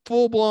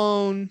full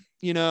blown,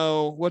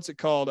 what's it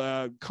called?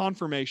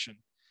 Confirmation.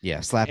 Yeah.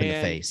 Slap in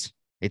the face.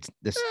 It's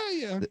this.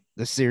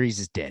 The series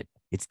is dead.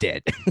 It's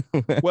dead.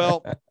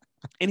 Well,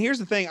 and here's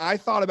the thing. I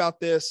thought about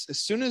this as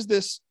soon as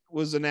this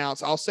was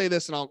announced. I'll say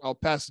this and I'll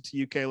pass it to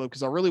you, Caleb,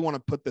 because I really want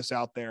to put this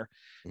out there.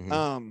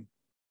 Mm-hmm.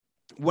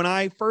 When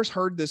I first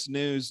heard this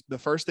news, the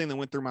first thing that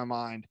went through my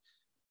mind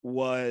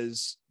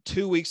was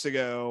 2 weeks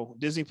ago,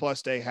 Disney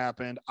Plus Day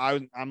happened.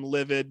 I'm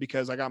livid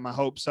because I got my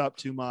hopes up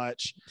too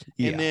much.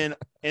 Yeah.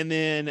 And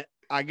then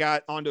I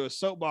got onto a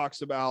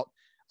soapbox about,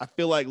 I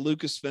feel like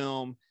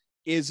Lucasfilm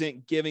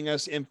isn't giving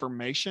us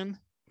information.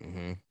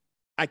 Mm-hmm.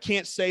 I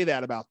can't say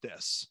that about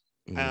this.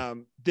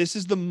 Mm-hmm. This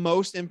is the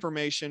most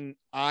information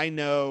I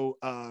know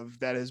of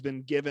that has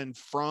been given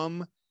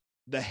from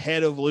the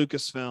head of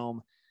Lucasfilm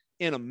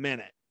in a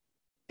minute.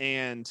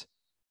 And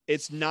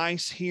it's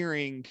nice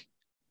hearing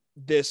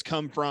this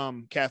come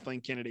from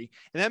Kathleen Kennedy.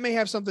 And that may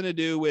have something to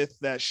do with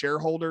that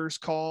shareholders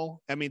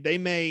call. I mean, they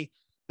may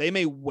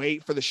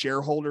wait for the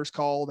shareholders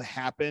call to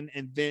happen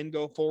and then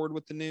go forward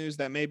with the news.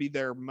 That may be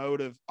their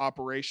mode of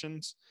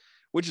operations,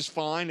 which is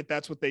fine if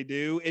that's what they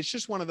do. It's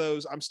just one of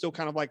those, I'm still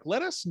kind of like,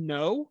 let us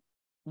know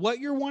what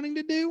you're wanting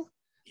to do.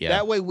 Yeah.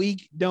 That way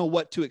we know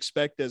what to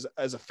expect as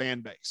a fan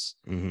base.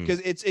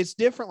 Because it's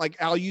different.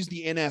 Like, I'll use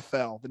the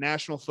NFL, the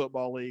National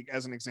Football League,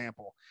 as an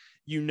example.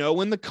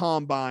 When the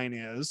combine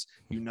is,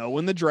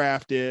 when the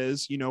draft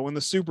is, when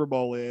the Super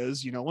Bowl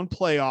is, when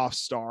playoffs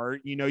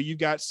start, you've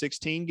got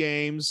 16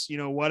 games,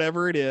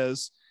 whatever it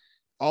is,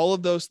 all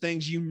of those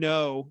things,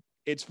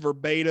 it's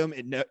verbatim.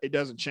 It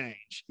doesn't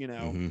change,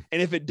 and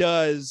if it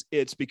does,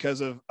 it's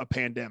because of a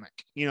pandemic.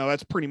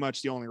 That's pretty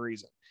much the only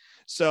reason.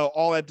 So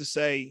all that to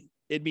say,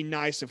 it'd be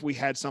nice if we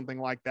had something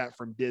like that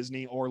from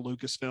Disney or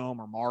Lucasfilm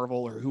or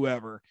Marvel or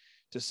whoever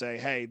to say,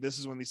 hey, this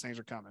is when these things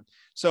are coming.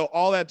 So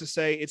all that to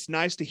say, it's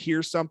nice to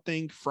hear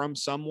something from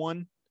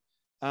someone.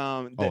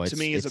 It's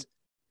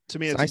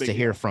nice to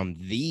hear from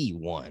the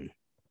one.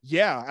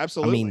 Yeah,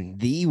 absolutely. I mean,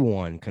 the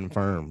one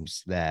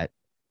confirms that,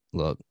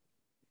 look,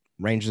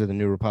 Rangers of the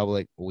New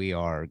Republic, we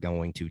are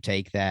going to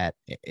take that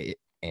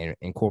and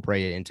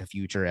incorporate it into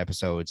future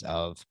episodes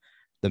of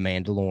The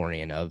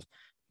Mandalorian, of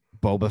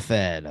Boba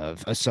Fett,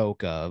 of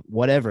Ahsoka,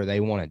 whatever they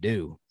want to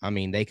do. I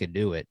mean, they could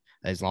do it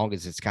as long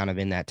as it's kind of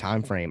in that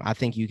time frame. I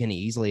think you can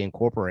easily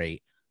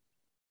incorporate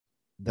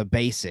the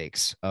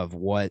basics of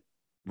what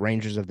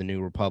Rangers of the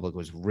New Republic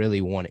was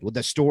really wanting, with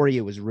the story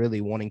it was really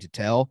wanting to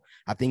tell.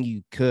 I think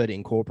you could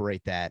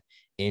incorporate that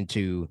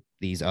into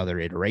these other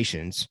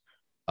iterations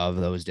of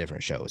those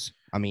different shows.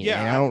 I mean,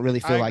 and I don't really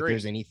feel like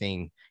there's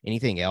anything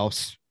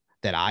else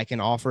that I can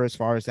offer as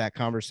far as that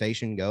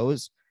conversation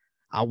goes.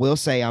 I will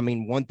say, I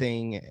mean, one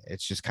thing,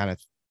 it's just kind of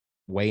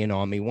weighing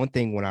on me. One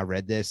thing, when I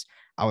read this,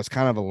 I was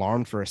kind of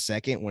alarmed for a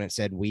second when it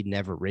said we'd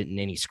never written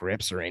any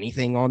scripts or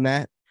anything on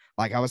that.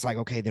 Like, I was like,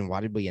 okay, then why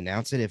did we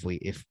announce it if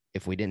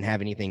we didn't have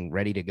anything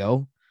ready to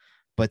go?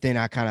 But then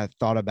I kind of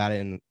thought about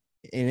it, and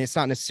it's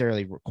not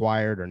necessarily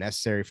required or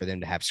necessary for them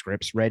to have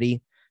scripts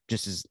ready.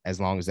 Just as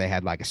long as they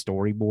had like a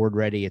storyboard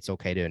ready, it's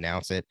okay to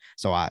announce it.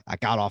 So I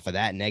got off of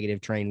that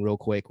negative train real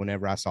quick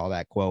whenever I saw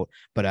that quote,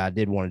 but I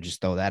did want to just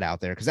throw that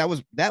out there,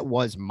 because that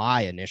was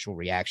my initial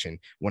reaction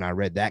when I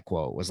read that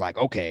quote. Was like,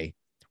 okay,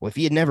 well, if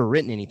he had never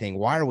written anything,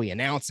 why are we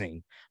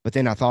announcing? But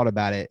then I thought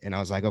about it and I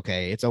was like,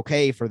 okay, it's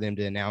okay for them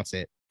to announce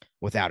it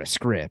without a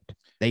script.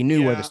 They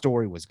knew where the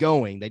story was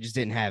going. They just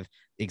didn't have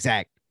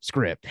exact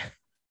script.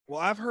 Well,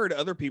 I've heard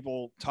other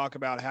people talk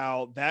about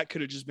how that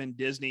could have just been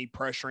Disney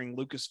pressuring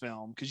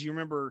Lucasfilm, because you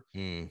remember,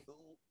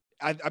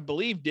 I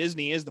believe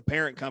Disney is the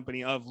parent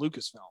company of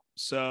Lucasfilm.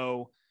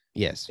 So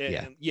yes,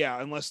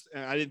 unless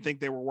I didn't think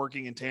they were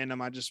working in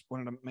tandem. I just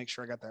wanted to make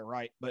sure I got that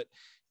right. But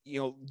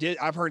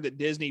I've heard that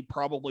Disney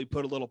probably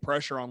put a little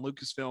pressure on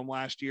Lucasfilm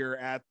last year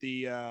at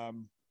the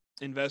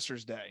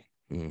Investors Day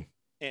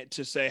and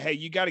to say, hey,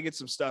 you got to get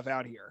some stuff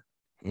out here.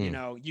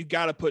 You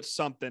got to put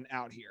something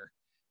out here.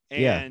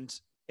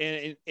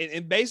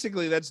 And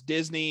basically that's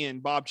Disney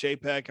and Bob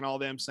Chapek and all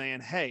them saying,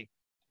 hey,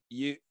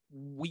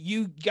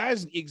 you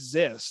guys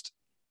exist.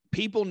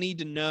 People need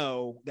to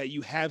know that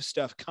you have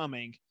stuff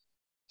coming.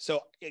 So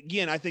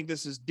again, I think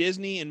this is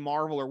Disney and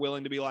Marvel are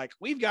willing to be like,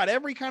 we've got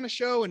every kind of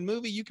show and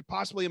movie you could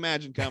possibly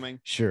imagine coming.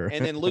 Sure.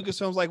 And then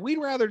Lucasfilm's like, we'd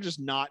rather just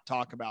not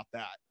talk about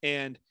that.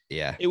 And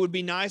it would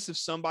be nice if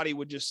somebody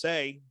would just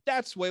say,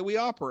 that's the way we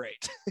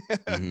operate.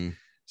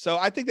 So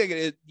I think they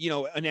could,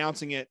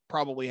 announcing it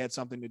probably had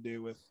something to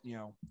do with,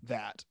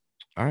 that.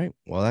 All right.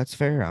 Well, that's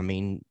fair. I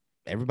mean,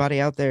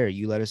 everybody out there,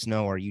 you let us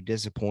know. Are you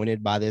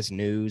disappointed by this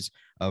news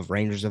of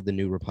Rangers of the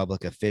New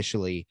Republic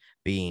officially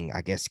being,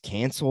 I guess,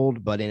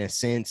 canceled, but in a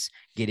sense,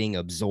 getting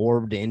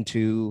absorbed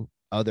into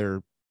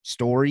other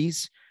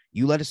stories?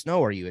 you let us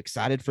know. Are you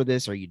excited for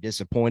this? Are you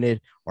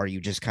disappointed? Or are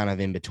you just kind of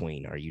in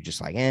between? Are you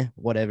just like,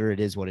 whatever it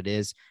is, what it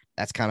is?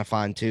 That's kind of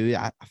fine too.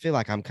 I feel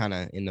like I'm kind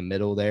of in the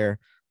middle there.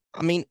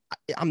 I mean,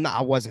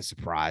 I wasn't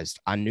surprised.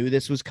 I knew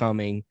this was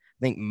coming. I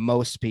think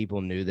most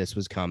people knew this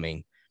was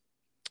coming.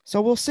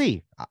 So we'll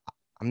see.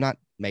 I'm not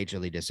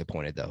majorly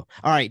disappointed though.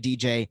 All right,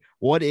 DJ,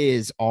 what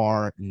is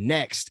our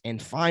next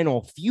and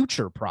final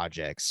future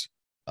projects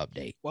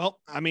update? Well,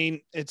 I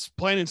mean, it's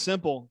plain and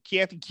simple.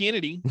 Kathy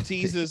Kennedy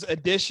teases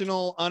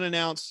additional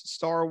unannounced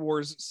Star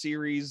Wars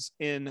series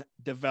in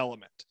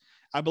development.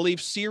 I believe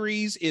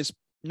series is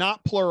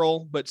not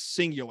plural, but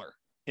singular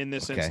in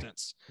this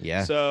instance.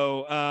 Yeah.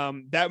 So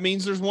that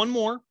means there's one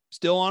more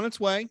still on its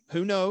way.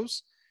 Who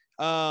knows?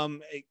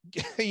 I'm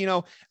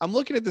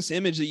looking at this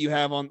image that you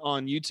have on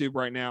YouTube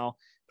right now.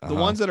 The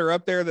ones that are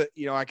up there that,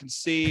 I can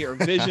see are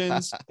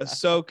Visions,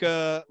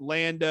 Ahsoka,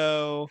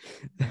 Lando,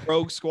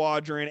 Rogue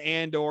Squadron,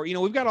 Andor.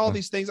 We've got all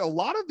these things. A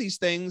lot of these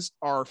things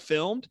are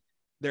filmed.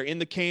 They're in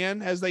the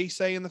can, as they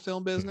say in the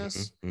film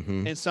business.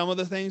 And some of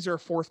the things are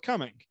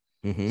forthcoming.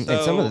 So, and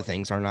some of the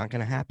things are not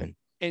going to happen.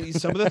 And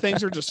some of the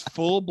things are just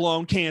full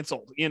blown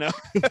canceled,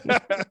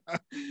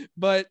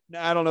 But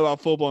I don't know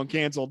about full blown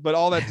canceled, but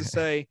all that to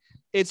say,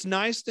 it's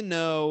nice to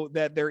know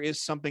that there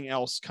is something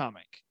else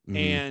coming.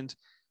 And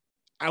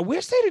I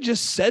wish they'd have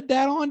just said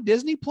that on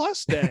Disney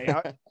Plus Day.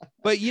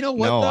 But you know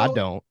what? No,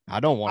 though? I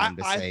don't want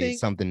them to say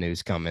something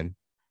new's coming.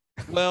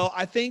 Well,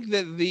 I think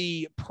that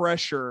the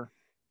pressure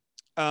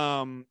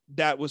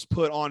that was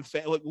put on,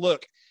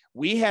 look,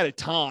 we had a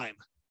time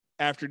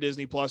after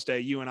Disney Plus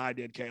Day, you and I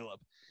did, Caleb.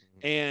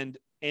 And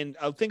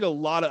I think a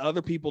lot of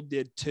other people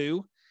did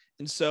too.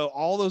 And so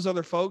all those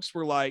other folks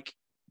were like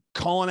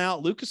calling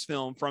out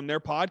Lucasfilm from their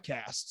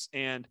podcasts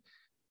and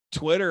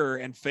Twitter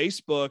and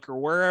Facebook or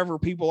wherever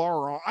people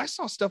are. I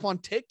saw stuff on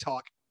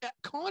TikTok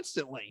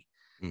constantly.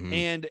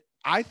 And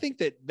I think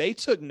that they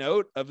took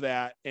note of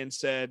that and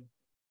said,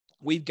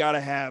 we got to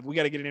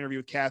get an interview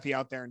with Kathy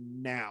out there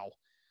now.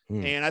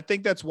 And I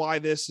think that's why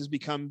this has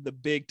become the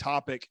big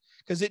topic,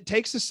 because it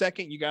takes a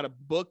second. You got to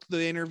book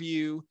the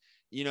interview.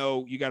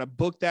 You got to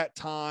book that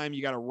time.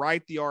 You got to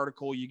write the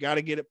article. You got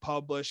to get it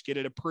published, get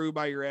it approved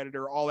by your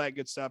editor, all that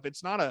good stuff.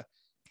 It's not a,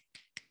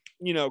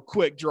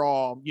 quick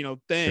draw,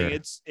 thing. Sure.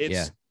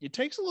 It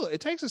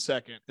takes a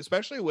second,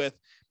 especially with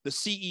the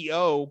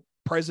CEO,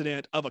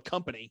 president of a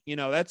company.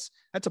 That's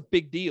a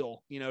big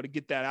deal, to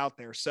get that out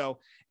there. So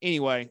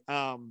anyway,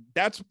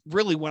 that's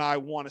really what I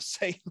want to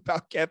say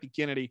about Kathy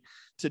Kennedy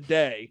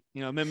today.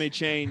 It may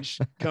change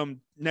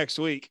come next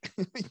week,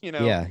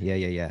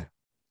 Yeah.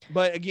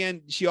 But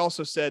again, she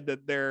also said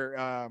that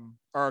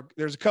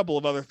there's a couple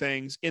of other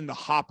things in the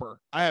hopper.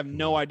 I have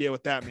no idea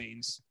what that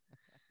means.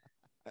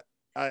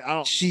 I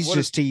don't. She's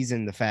just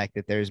teasing the fact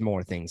that there's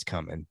more things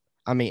coming.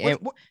 I mean,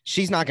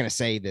 she's not going to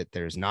say that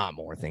there's not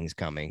more things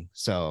coming.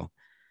 So,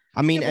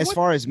 I mean,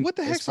 what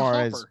the heck's a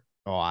hopper?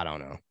 I don't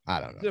know.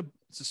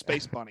 It's a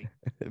space bunny.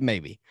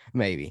 maybe.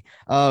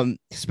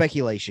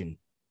 Speculation.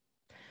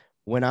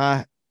 When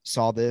I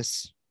saw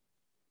this,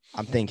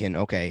 I'm thinking,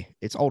 okay,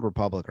 it's Old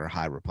Republic or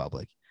High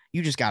Republic.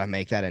 You just got to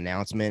make that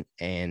announcement,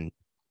 and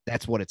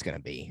that's what it's going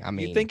to be. I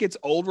mean, you think it's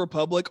Old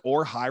Republic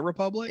or High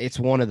Republic? It's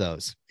one of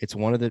those. It's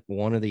one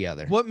or the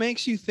other. What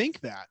makes you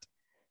think that?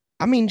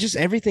 I mean, just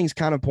everything's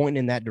kind of pointing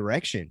in that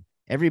direction.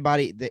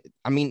 Everybody,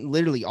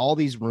 literally all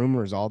these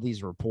rumors, all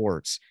these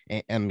reports.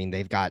 I mean,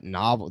 they've got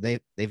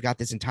they've got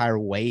this entire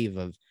wave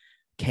of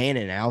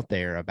canon out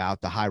there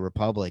about the High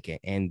Republic,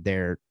 and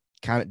they're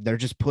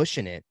just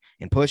pushing it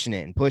and pushing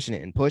it and pushing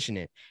it and pushing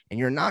it. And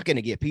you're not going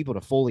to get people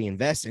to fully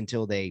invest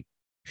until they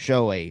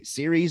show a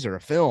series or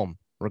a film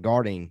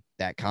regarding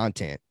that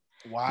content.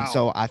 Wow. And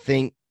so I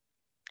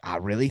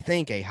really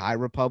think a High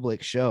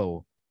Republic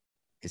show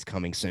is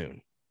coming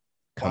soon.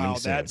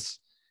 That's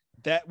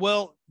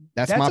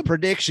my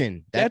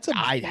prediction.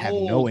 I have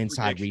no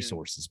inside prediction.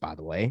 Resources, by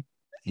the way.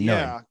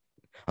 Yeah.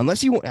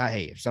 Unless you want,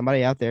 hey, if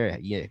somebody out there,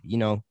 you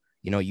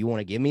want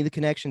to give me the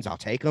connections, I'll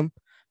take them.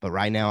 But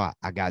right now,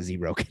 I got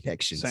zero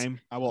connections. Same.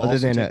 I will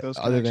other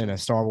also than a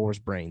Star Wars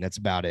brain. That's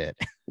about it.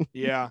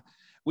 Yeah.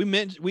 We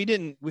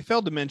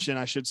failed to mention,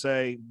 I should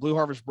say, Blue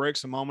Harvest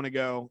Bricks a moment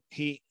ago.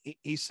 He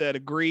said,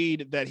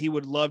 agreed that he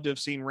would love to have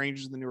seen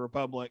Rangers of the New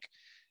Republic.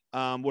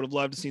 Would have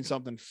loved to seen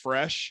something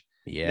fresh.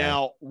 Yeah.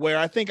 Now, where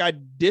I think I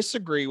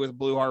disagree with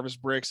Blue Harvest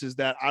Bricks is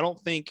that I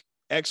don't think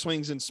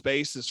X-Wings in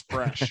space is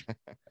fresh.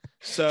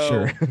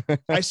 So sure.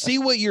 I see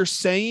what you're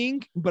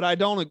saying, but I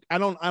don't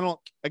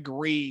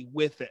agree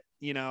with it,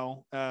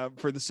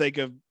 for the sake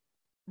of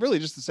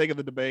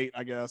the debate,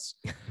 I guess.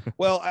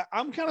 Well,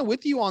 I'm kind of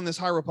with you on this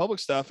High Republic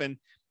stuff, and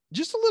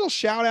just a little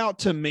shout out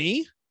to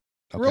me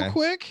real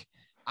quick.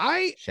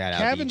 Shout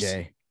out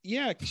DJ.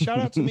 Yeah. Shout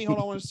out to me. Hold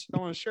on. I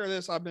want to share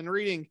this. I've been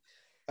reading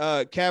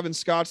Kevin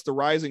Scott's The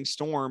Rising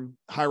Storm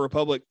High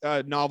Republic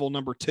novel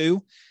number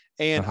 2.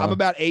 And I'm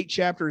about 8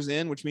 chapters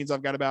in, which means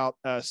I've got about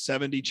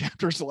 70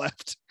 chapters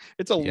left.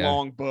 It's a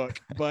long book,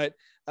 but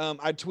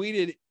I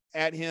tweeted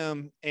at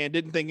him and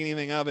didn't think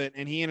anything of it.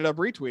 And he ended up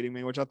retweeting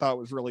me, which I thought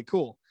was really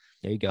cool.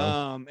 There you go.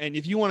 And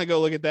if you want to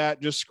go look at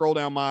that, just scroll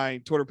down my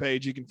Twitter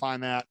page. You can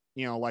find that,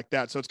 like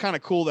that. So it's kind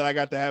of cool that I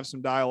got to have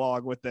some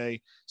dialogue with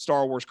a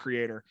Star Wars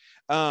creator.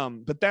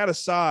 But that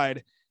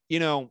aside,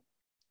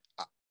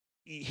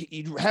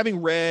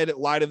 having read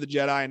Light of the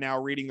Jedi and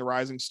now reading The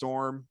Rising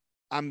Storm,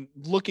 I'm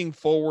looking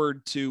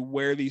forward to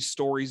where these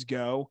stories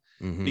go,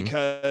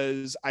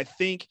 because I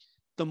think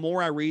the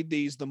more I read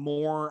these, the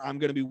more I'm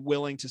going to be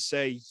willing to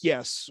say,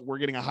 yes, we're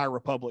getting a High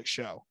Republic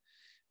show.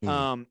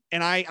 And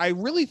I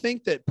really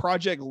think that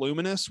Project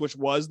Luminous, which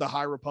was the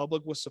High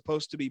Republic, was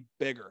supposed to be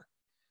bigger.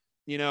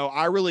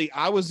 I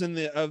was in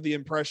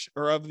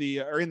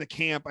the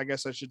camp, I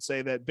guess I should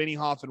say, that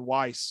Benioff and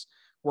Weiss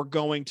were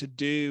going to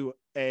do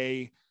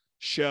a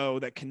show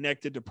that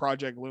connected to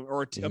Project Luminous,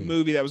 or a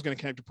movie that was going to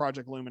connect to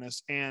Project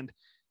Luminous. And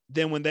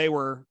then when they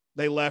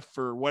left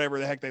for whatever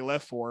the heck they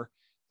left for,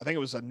 I think it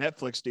was a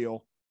Netflix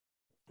deal,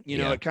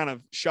 it kind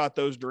of shot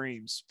those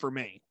dreams for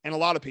me and a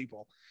lot of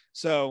people.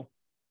 So,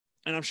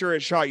 and I'm sure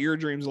it shot your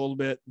dreams a little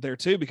bit there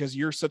too, because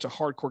you're such a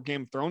hardcore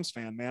Game of Thrones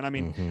fan, man. I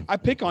mean, I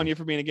pick on you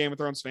for being a Game of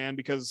Thrones fan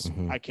because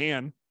I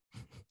can,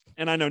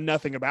 and I know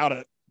nothing about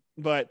it,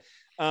 but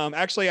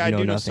actually I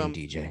do know some.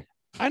 DJ.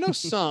 I know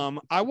some.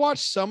 I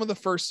watched some of the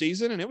first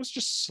season and it was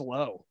just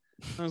slow.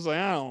 I was like,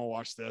 I don't want to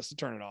watch this, and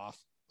turn it off.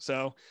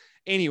 So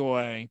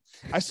anyway,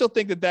 I still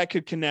think that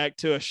could connect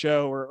to a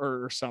show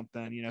or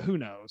something, who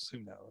knows.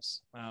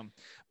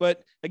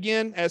 But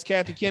again, as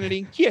Kathy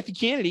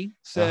Kennedy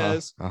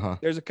says,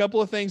 there's a couple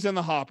of things in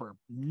the hopper.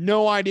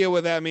 No idea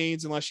what that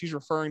means, unless she's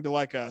referring to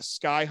like a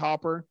sky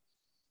hopper,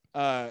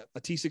 a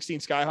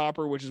T-16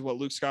 Skyhopper, which is what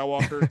Luke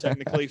Skywalker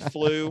technically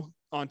flew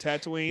on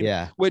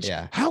Tatooine.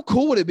 How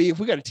cool would it be if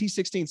we got a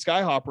T-16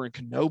 Skyhopper in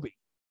Kenobi?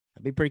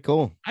 That'd be pretty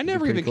cool. I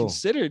never even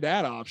considered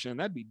that option.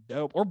 That'd be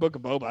dope. Or Book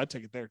of Boba. I'd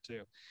take it there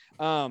too.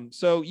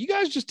 So you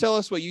guys just tell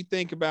us what you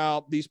think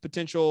about these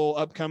potential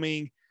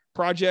upcoming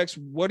projects.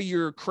 What are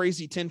your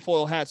crazy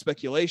tinfoil hat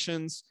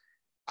speculations?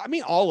 I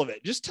mean, all of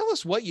it. Just tell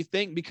us what you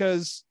think,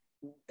 because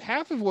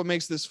half of what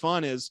makes this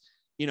fun is,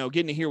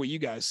 getting to hear what you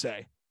guys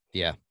say.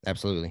 Yeah,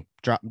 absolutely.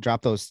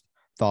 Drop those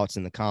thoughts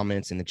in the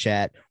comments in the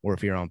chat, or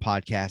if you're on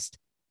podcast,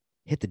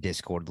 hit the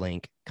Discord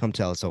link. Come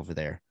tell us over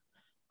there.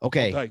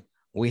 Okay.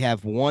 We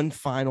have one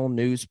final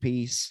news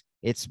piece.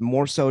 It's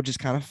more so just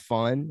kind of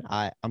fun.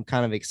 I'm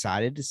kind of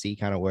excited to see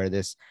kind of where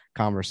this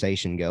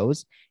conversation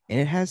goes. And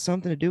it has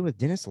something to do with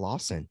Dennis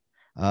Lawson.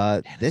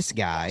 This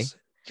guy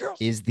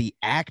is the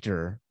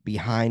actor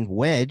behind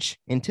Wedge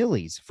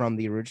Antilles from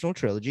the original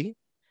trilogy.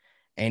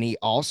 And he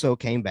also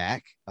came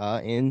back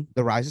in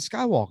The Rise of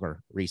Skywalker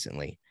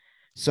recently.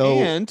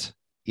 And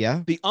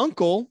the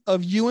uncle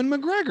of Ewan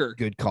McGregor.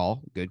 Good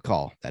call.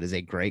 That is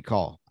a great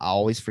call. I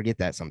always forget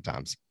that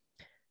sometimes.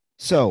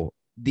 So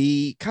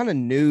the kind of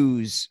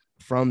news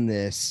from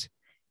this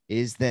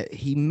is that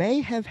he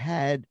may have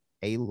had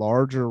a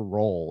larger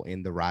role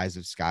in The Rise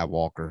of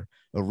Skywalker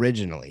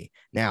originally.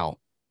 Now,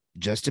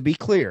 just to be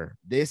clear,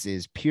 this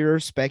is pure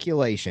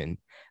speculation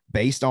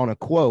based on a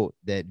quote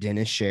that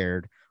Dennis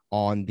shared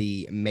on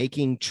the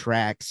Making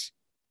Tracks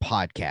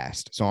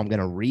podcast. So I'm going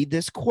to read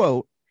this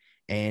quote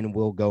and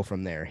we'll go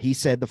from there. He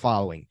said the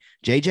following: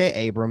 J.J.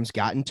 Abrams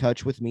got in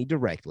touch with me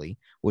directly,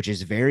 which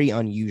is very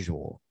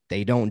unusual.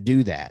 They don't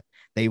do that.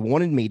 They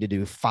wanted me to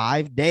do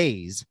 5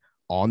 days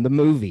on the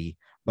movie,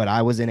 but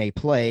I was in a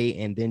play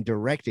and then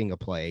directing a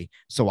play,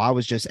 so I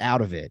was just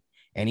out of it.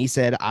 And he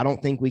said, I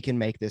don't think we can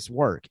make this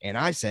work. And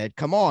I said,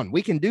 come on,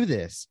 we can do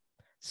this.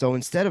 So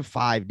instead of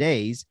 5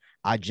 days,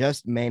 I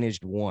just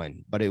managed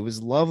one, but it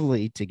was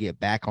lovely to get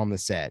back on the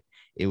set.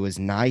 It was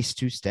nice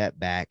to step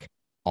back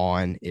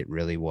on. It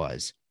really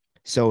was.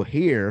 So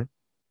here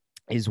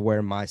is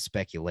where my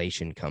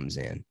speculation comes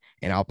in,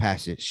 and I'll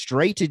pass it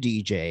straight to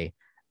DJ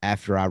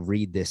after I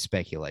read this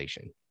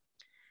speculation.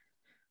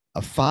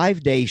 A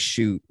 5-day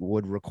shoot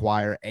would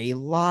require a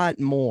lot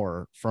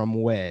more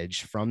from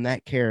Wedge, from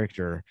that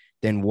character,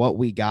 than what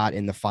we got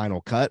in the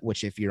final cut,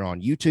 which, if you're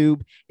on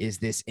YouTube, is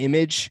this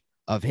image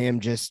of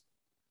him just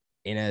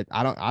in a,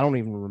 I don't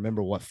even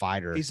remember what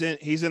fighter. He's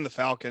in the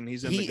Falcon. He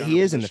is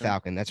in the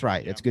Falcon. That's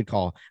right. Yeah. That's a good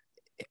call.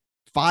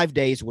 5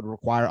 days would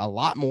require a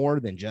lot more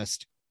than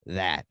just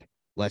that.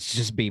 Let's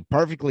just be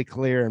perfectly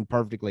clear and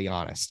perfectly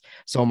honest.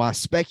 So my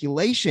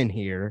speculation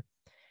here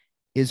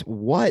is,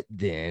 what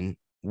then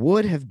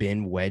would have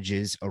been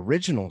Wedge's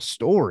original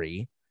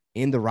story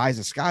in The Rise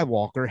of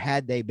Skywalker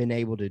had they been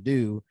able to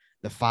do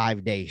the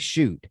 5-day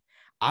shoot?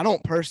 I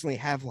don't personally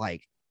have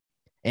like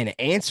an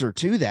answer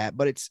to that,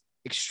 but it's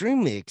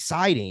extremely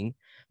exciting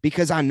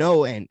because I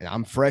know, and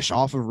I'm fresh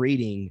off of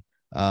reading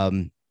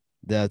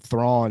the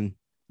Thrawn,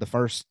 the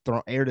first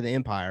Heir to the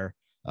Empire,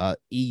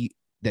 the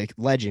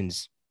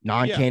Legends,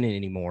 non-canon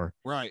anymore.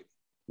 Right.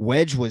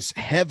 Wedge was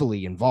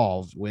heavily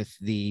involved with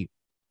the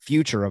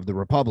future of the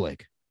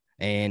Republic,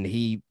 and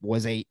he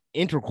was a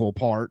integral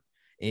part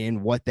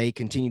in what they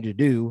continue to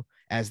do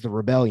as the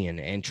rebellion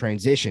and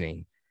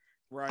transitioning.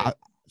 Right.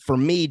 For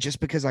me, just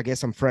because I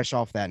guess I'm fresh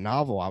off that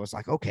novel, I was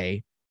like,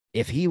 okay,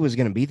 if he was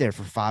going to be there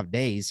for 5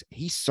 days,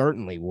 he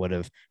certainly would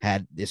have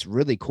had this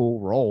really cool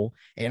role.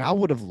 And I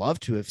would have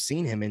loved to have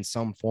seen him in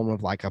some form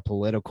of like a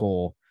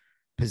political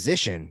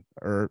position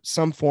or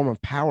some form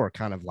of power,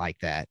 kind of like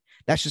that.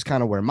 That's just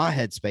kind of where my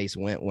headspace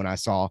went when I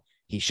saw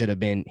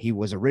he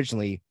was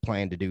originally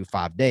planned to do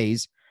 5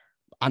 days.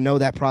 I know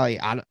that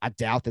I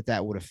doubt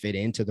that would have fit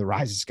into the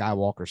Rise of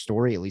Skywalker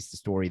story, at least the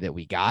story that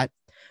we got.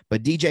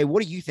 But DJ,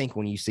 what do you think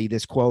when you see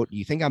this quote? Do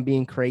you think I'm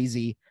being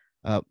crazy?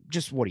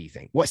 Just what do you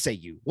think? What say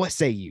you? What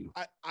say you?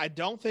 I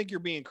don't think you're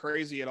being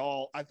crazy at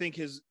all. I think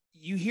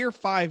you hear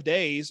 5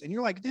 days and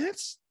you're like,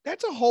 that's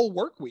a whole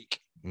work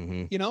week,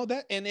 you know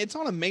that, and it's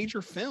on a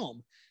major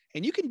film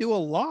and you can do a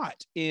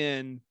lot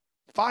in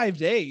 5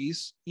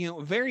 days, you know,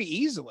 very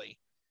easily.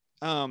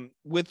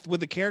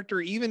 With a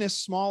character, even as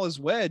small as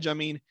Wedge. I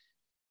mean,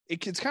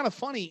 it's kind of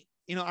funny.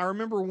 You know, I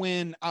remember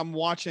when I'm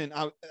watching,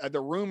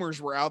 the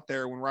rumors were out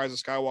there when Rise of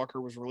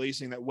Skywalker was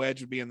releasing that Wedge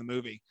would be in the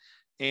movie.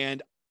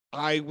 And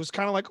I was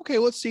kind of like, okay,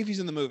 let's see if he's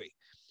in the movie.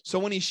 So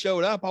when he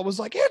showed up, I was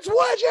like, it's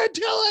Wedge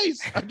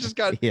Antilles.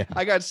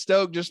 I got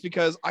stoked just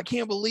because I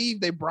can't believe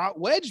they brought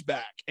Wedge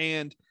back.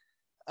 And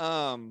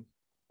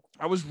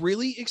I was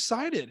really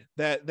excited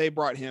that they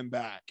brought him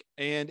back.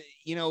 And,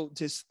 you know,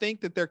 to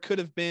think that there could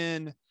have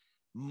been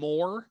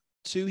more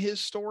to his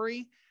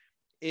story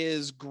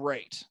is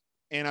great.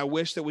 And I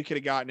wish that we could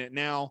have gotten it.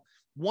 Now,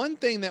 one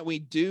thing that we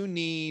do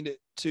need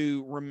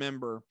to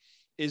remember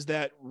is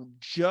that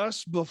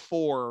just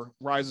before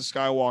Rise of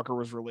Skywalker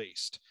was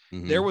released,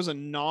 there was a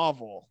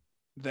novel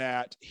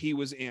that he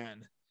was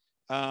in.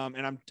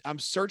 And I'm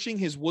searching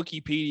his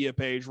Wikipedia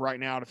page right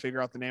now to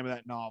figure out the name of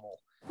that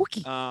novel.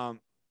 Wookie.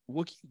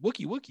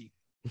 Wookie.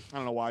 I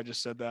don't know why I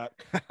just said that.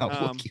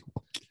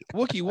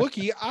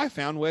 Wookie. I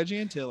found Wedge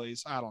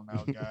Antilles. I don't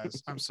know,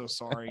 guys. I'm so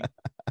sorry.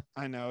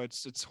 I know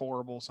it's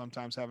horrible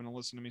sometimes having to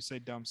listen to me say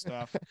dumb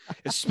stuff,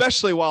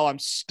 especially while I'm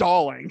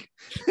stalling.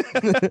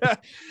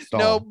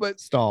 Stall.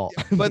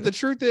 But the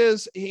truth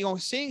is, you know,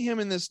 seeing him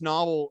in this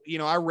novel, you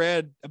know, I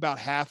read about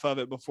half of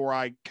it before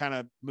I kind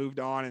of moved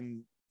on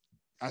and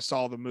I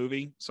saw the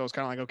movie. So it's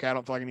kind of like, okay, I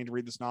don't feel like I need to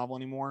read this novel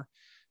anymore.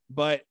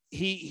 But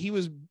he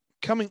was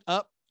coming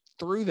up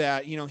through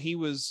that. You know, he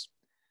was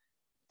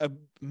a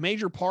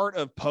major part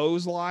of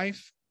Poe's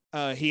life.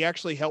 He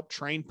actually helped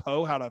train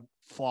Poe how to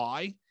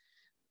fly.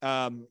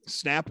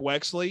 Snap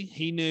Wexley,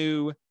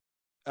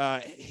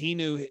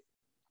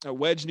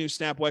 Wedge knew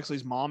Snap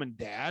Wexley's mom and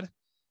dad,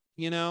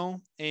 you know,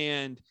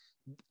 and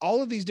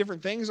all of these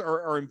different things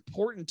are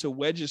important to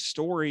Wedge's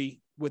story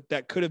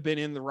that could have been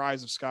in the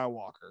Rise of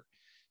Skywalker.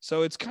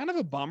 So it's kind of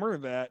a bummer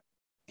that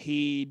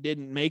he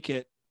didn't make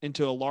it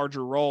into a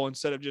larger role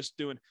instead of just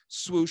doing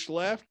swoosh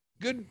left.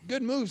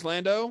 Good moves,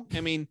 Lando.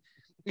 I mean,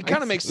 it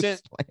kind of makes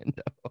sense.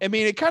 Lando. I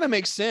mean, it kind of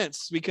makes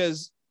sense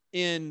because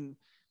in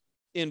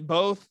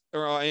both,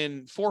 or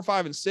in 4,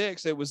 5, and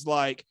 6, it was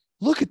like,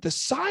 look at the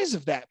size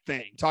of that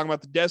thing, talking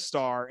about the Death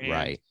Star, and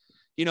right,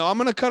 you know, I'm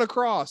gonna cut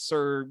across,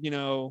 or you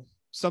know,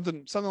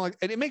 something like.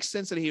 And it makes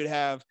sense that he would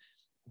have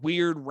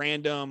weird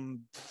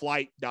random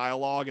flight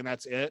dialogue, and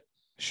that's it.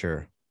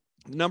 Sure.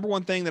 Number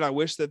one thing that I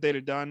wish that they'd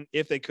have done,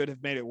 if they could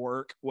have made it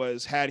work,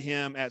 was had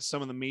him at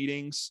some of the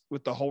meetings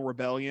with the whole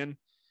rebellion.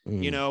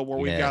 You know, where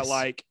we've got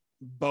like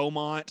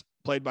Beaumont,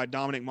 played by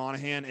Dominic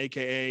Monaghan,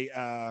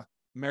 aka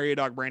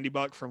Meriadoc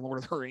Brandybuck from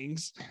Lord of the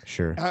Rings.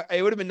 Sure.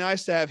 It would have been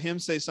nice to have him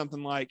say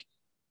something like,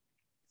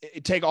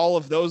 take all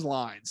of those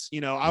lines. You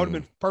know, I would have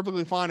been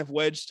perfectly fine if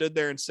Wedge stood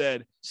there and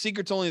said,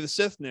 secrets only the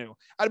Sith knew.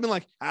 I'd have been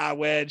like,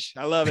 Wedge,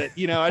 I love it.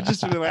 You know, I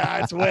just would be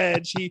like, it's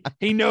Wedge.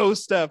 He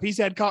knows stuff. He's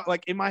had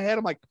like in my head,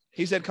 I'm like,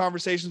 he's had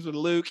conversations with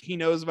Luke. He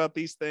knows about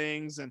these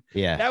things. And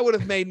that would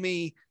have made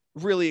me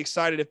really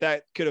excited if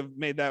that could have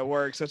made that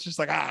work. So it's just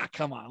like,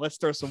 come on, let's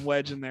throw some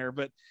Wedge in there.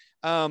 But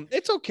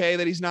it's okay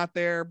that he's not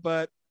there,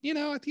 but you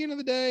know, at the end of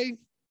the day,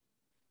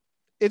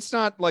 it's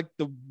not like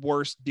the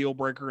worst deal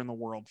breaker in the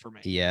world for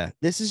me. Yeah.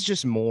 This is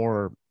just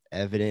more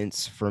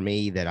evidence for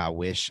me that I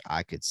wish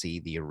I could see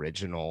the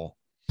original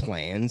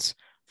plans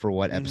for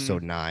what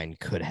episode 9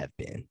 could have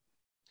been.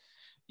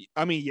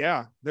 I mean,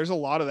 yeah, there's a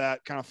lot of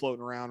that kind of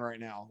floating around right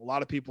now. A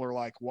lot of people are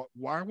like,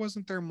 why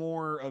wasn't there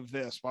more of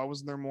this? Why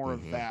wasn't there more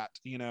of that?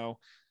 You know?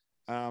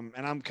 And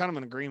I'm kind of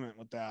in agreement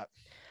with that.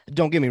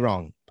 Don't get me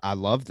wrong. I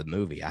love the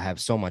movie. I have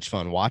so much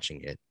fun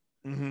watching it.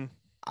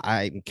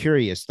 I'm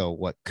curious though,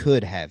 what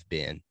could have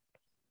been.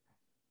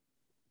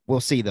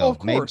 We'll see though.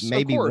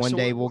 Maybe one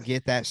day we'll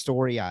get that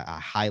story. I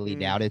highly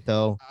doubt it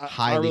though.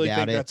 I really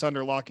think that's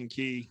under lock and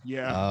key.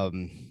 Yeah.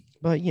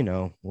 But you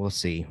know, we'll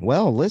see.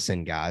 Well,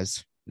 listen,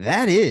 guys,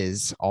 that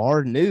is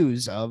our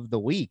news of the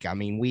week. I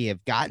mean, we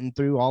have gotten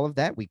through all of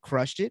that. We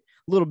crushed it.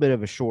 A little bit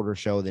of a shorter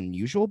show than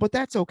usual, but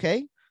that's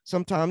okay.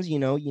 Sometimes, you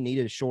know, you need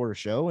a shorter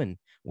show, and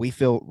we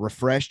feel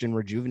refreshed and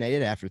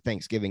rejuvenated after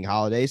Thanksgiving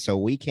holiday. So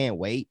we can't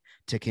wait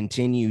to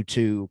continue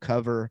to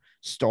cover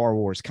Star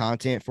Wars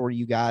content for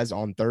you guys.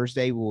 On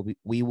Thursday,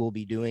 we will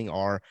be doing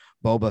our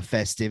Boba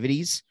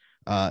festivities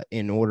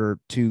in order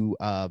to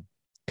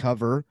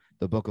cover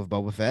the book of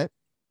Boba Fett.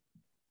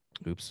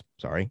 Oops,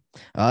 sorry.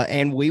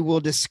 And we will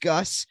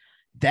discuss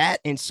that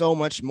and so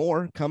much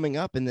more coming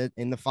up in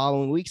the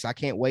following weeks. I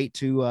can't wait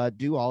to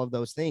do all of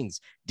those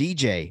things.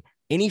 DJ,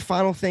 any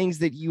final things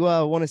that you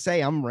want to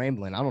say? I'm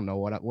rambling. I don't know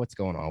what's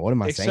going on. What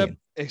am I saying?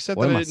 Except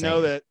what that I didn't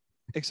know that.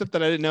 Except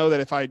that I didn't know that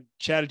if I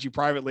chatted you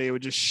privately, it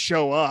would just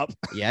show up.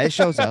 Yeah, it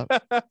shows up.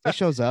 It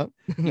shows up.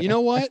 You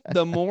know what?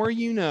 The more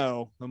you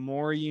know, the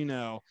more you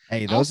know.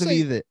 Hey, those of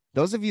you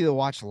that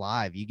watch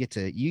live, you get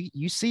to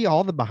you see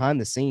all the behind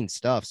the scenes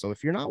stuff. So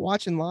if you're not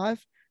watching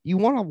live, you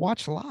want to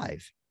watch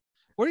live.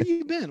 Where have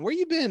you been? Where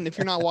you been if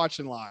you're not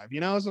watching live? You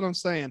know, is what I'm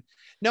saying.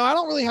 No, I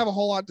don't really have a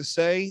whole lot to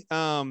say.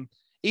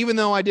 Even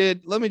though I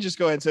did, let me just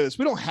go ahead and say this.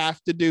 We don't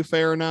have to do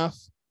Fair Enough.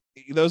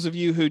 Those of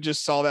you who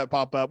just saw that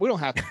pop up, we don't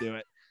have to do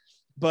it.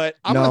 But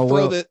I'm going to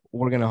throw that.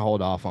 We're going to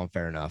hold off on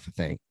Fair Enough, I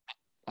think.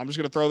 I'm just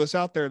going to throw this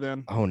out there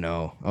then. Oh,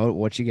 no. Oh,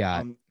 what you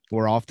got?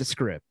 We're off the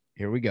script.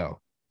 Here we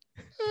go.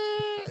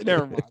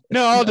 Never mind.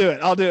 No, I'll do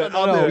it. I'll do it.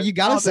 I'll do it. You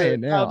got to say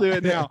it now. I'll do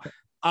it now.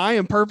 I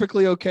am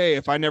perfectly okay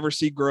if I never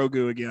see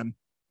Grogu again.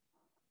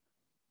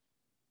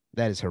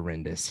 That is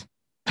horrendous.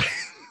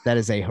 That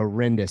is a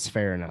horrendous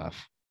Fair Enough.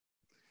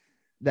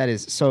 That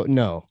is so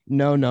no.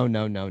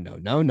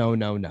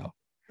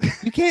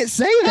 You can't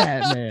say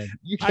that, man.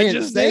 You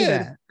can't say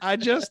that. I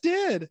just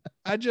did.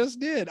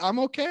 I'm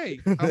okay.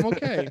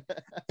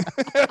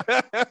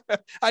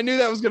 I knew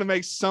that was going to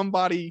make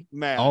somebody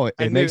mad. Oh,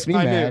 it makes me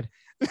mad.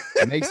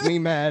 It makes me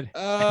mad.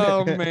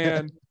 Oh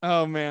man.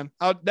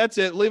 That's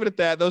it. Leave it at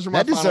that. Those are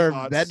my final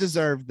thoughts. That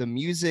deserved the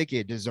music.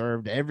 It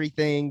deserved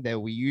everything that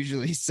we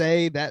usually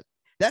say.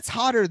 That's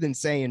hotter than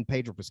saying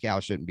Pedro Pascal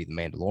shouldn't be the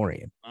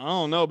Mandalorian. I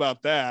don't know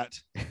about that.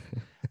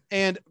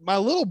 And my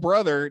little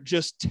brother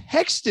just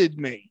texted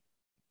me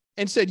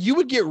and said, you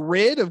would get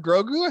rid of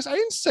Grogu? I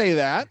didn't say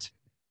that.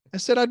 I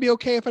said I'd be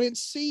okay if I didn't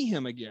see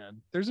him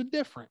again. There's a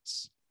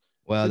difference.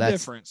 Well,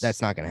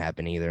 that's not going to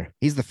happen either.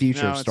 He's the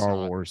future of Star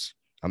Wars.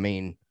 I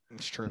mean,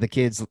 it's true. The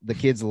kids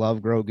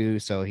love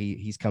Grogu, so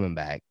he's coming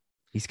back.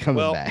 He's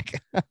coming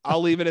back.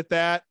 I'll leave it at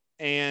that.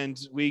 And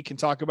we can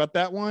talk about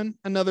that one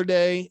another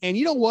day. And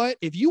you know what?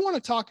 If you want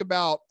to talk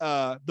about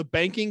the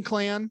banking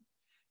clan,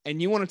 and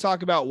you want to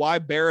talk about why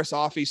Barriss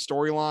Offee's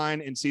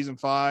storyline in season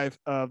 5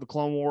 of the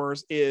Clone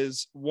Wars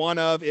is one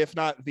of, if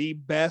not the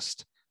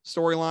best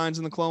storylines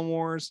in the Clone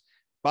Wars,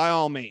 by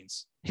all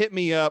means, hit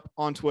me up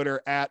on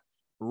Twitter at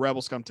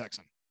RebelScumTexan.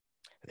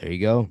 There you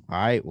go. All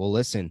right. Well,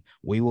 listen,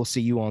 we will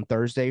see you on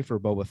Thursday for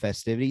Boba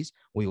festivities.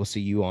 We will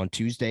see you on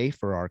Tuesday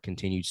for our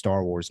continued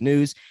Star Wars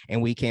news,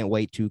 and we can't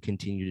wait to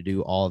continue to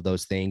do all of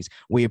those things.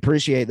 We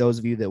appreciate those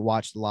of you that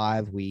watched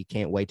live. We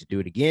can't wait to do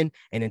it again.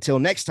 And until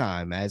next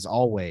time, as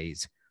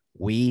always,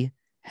 we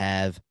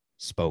have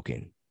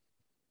spoken.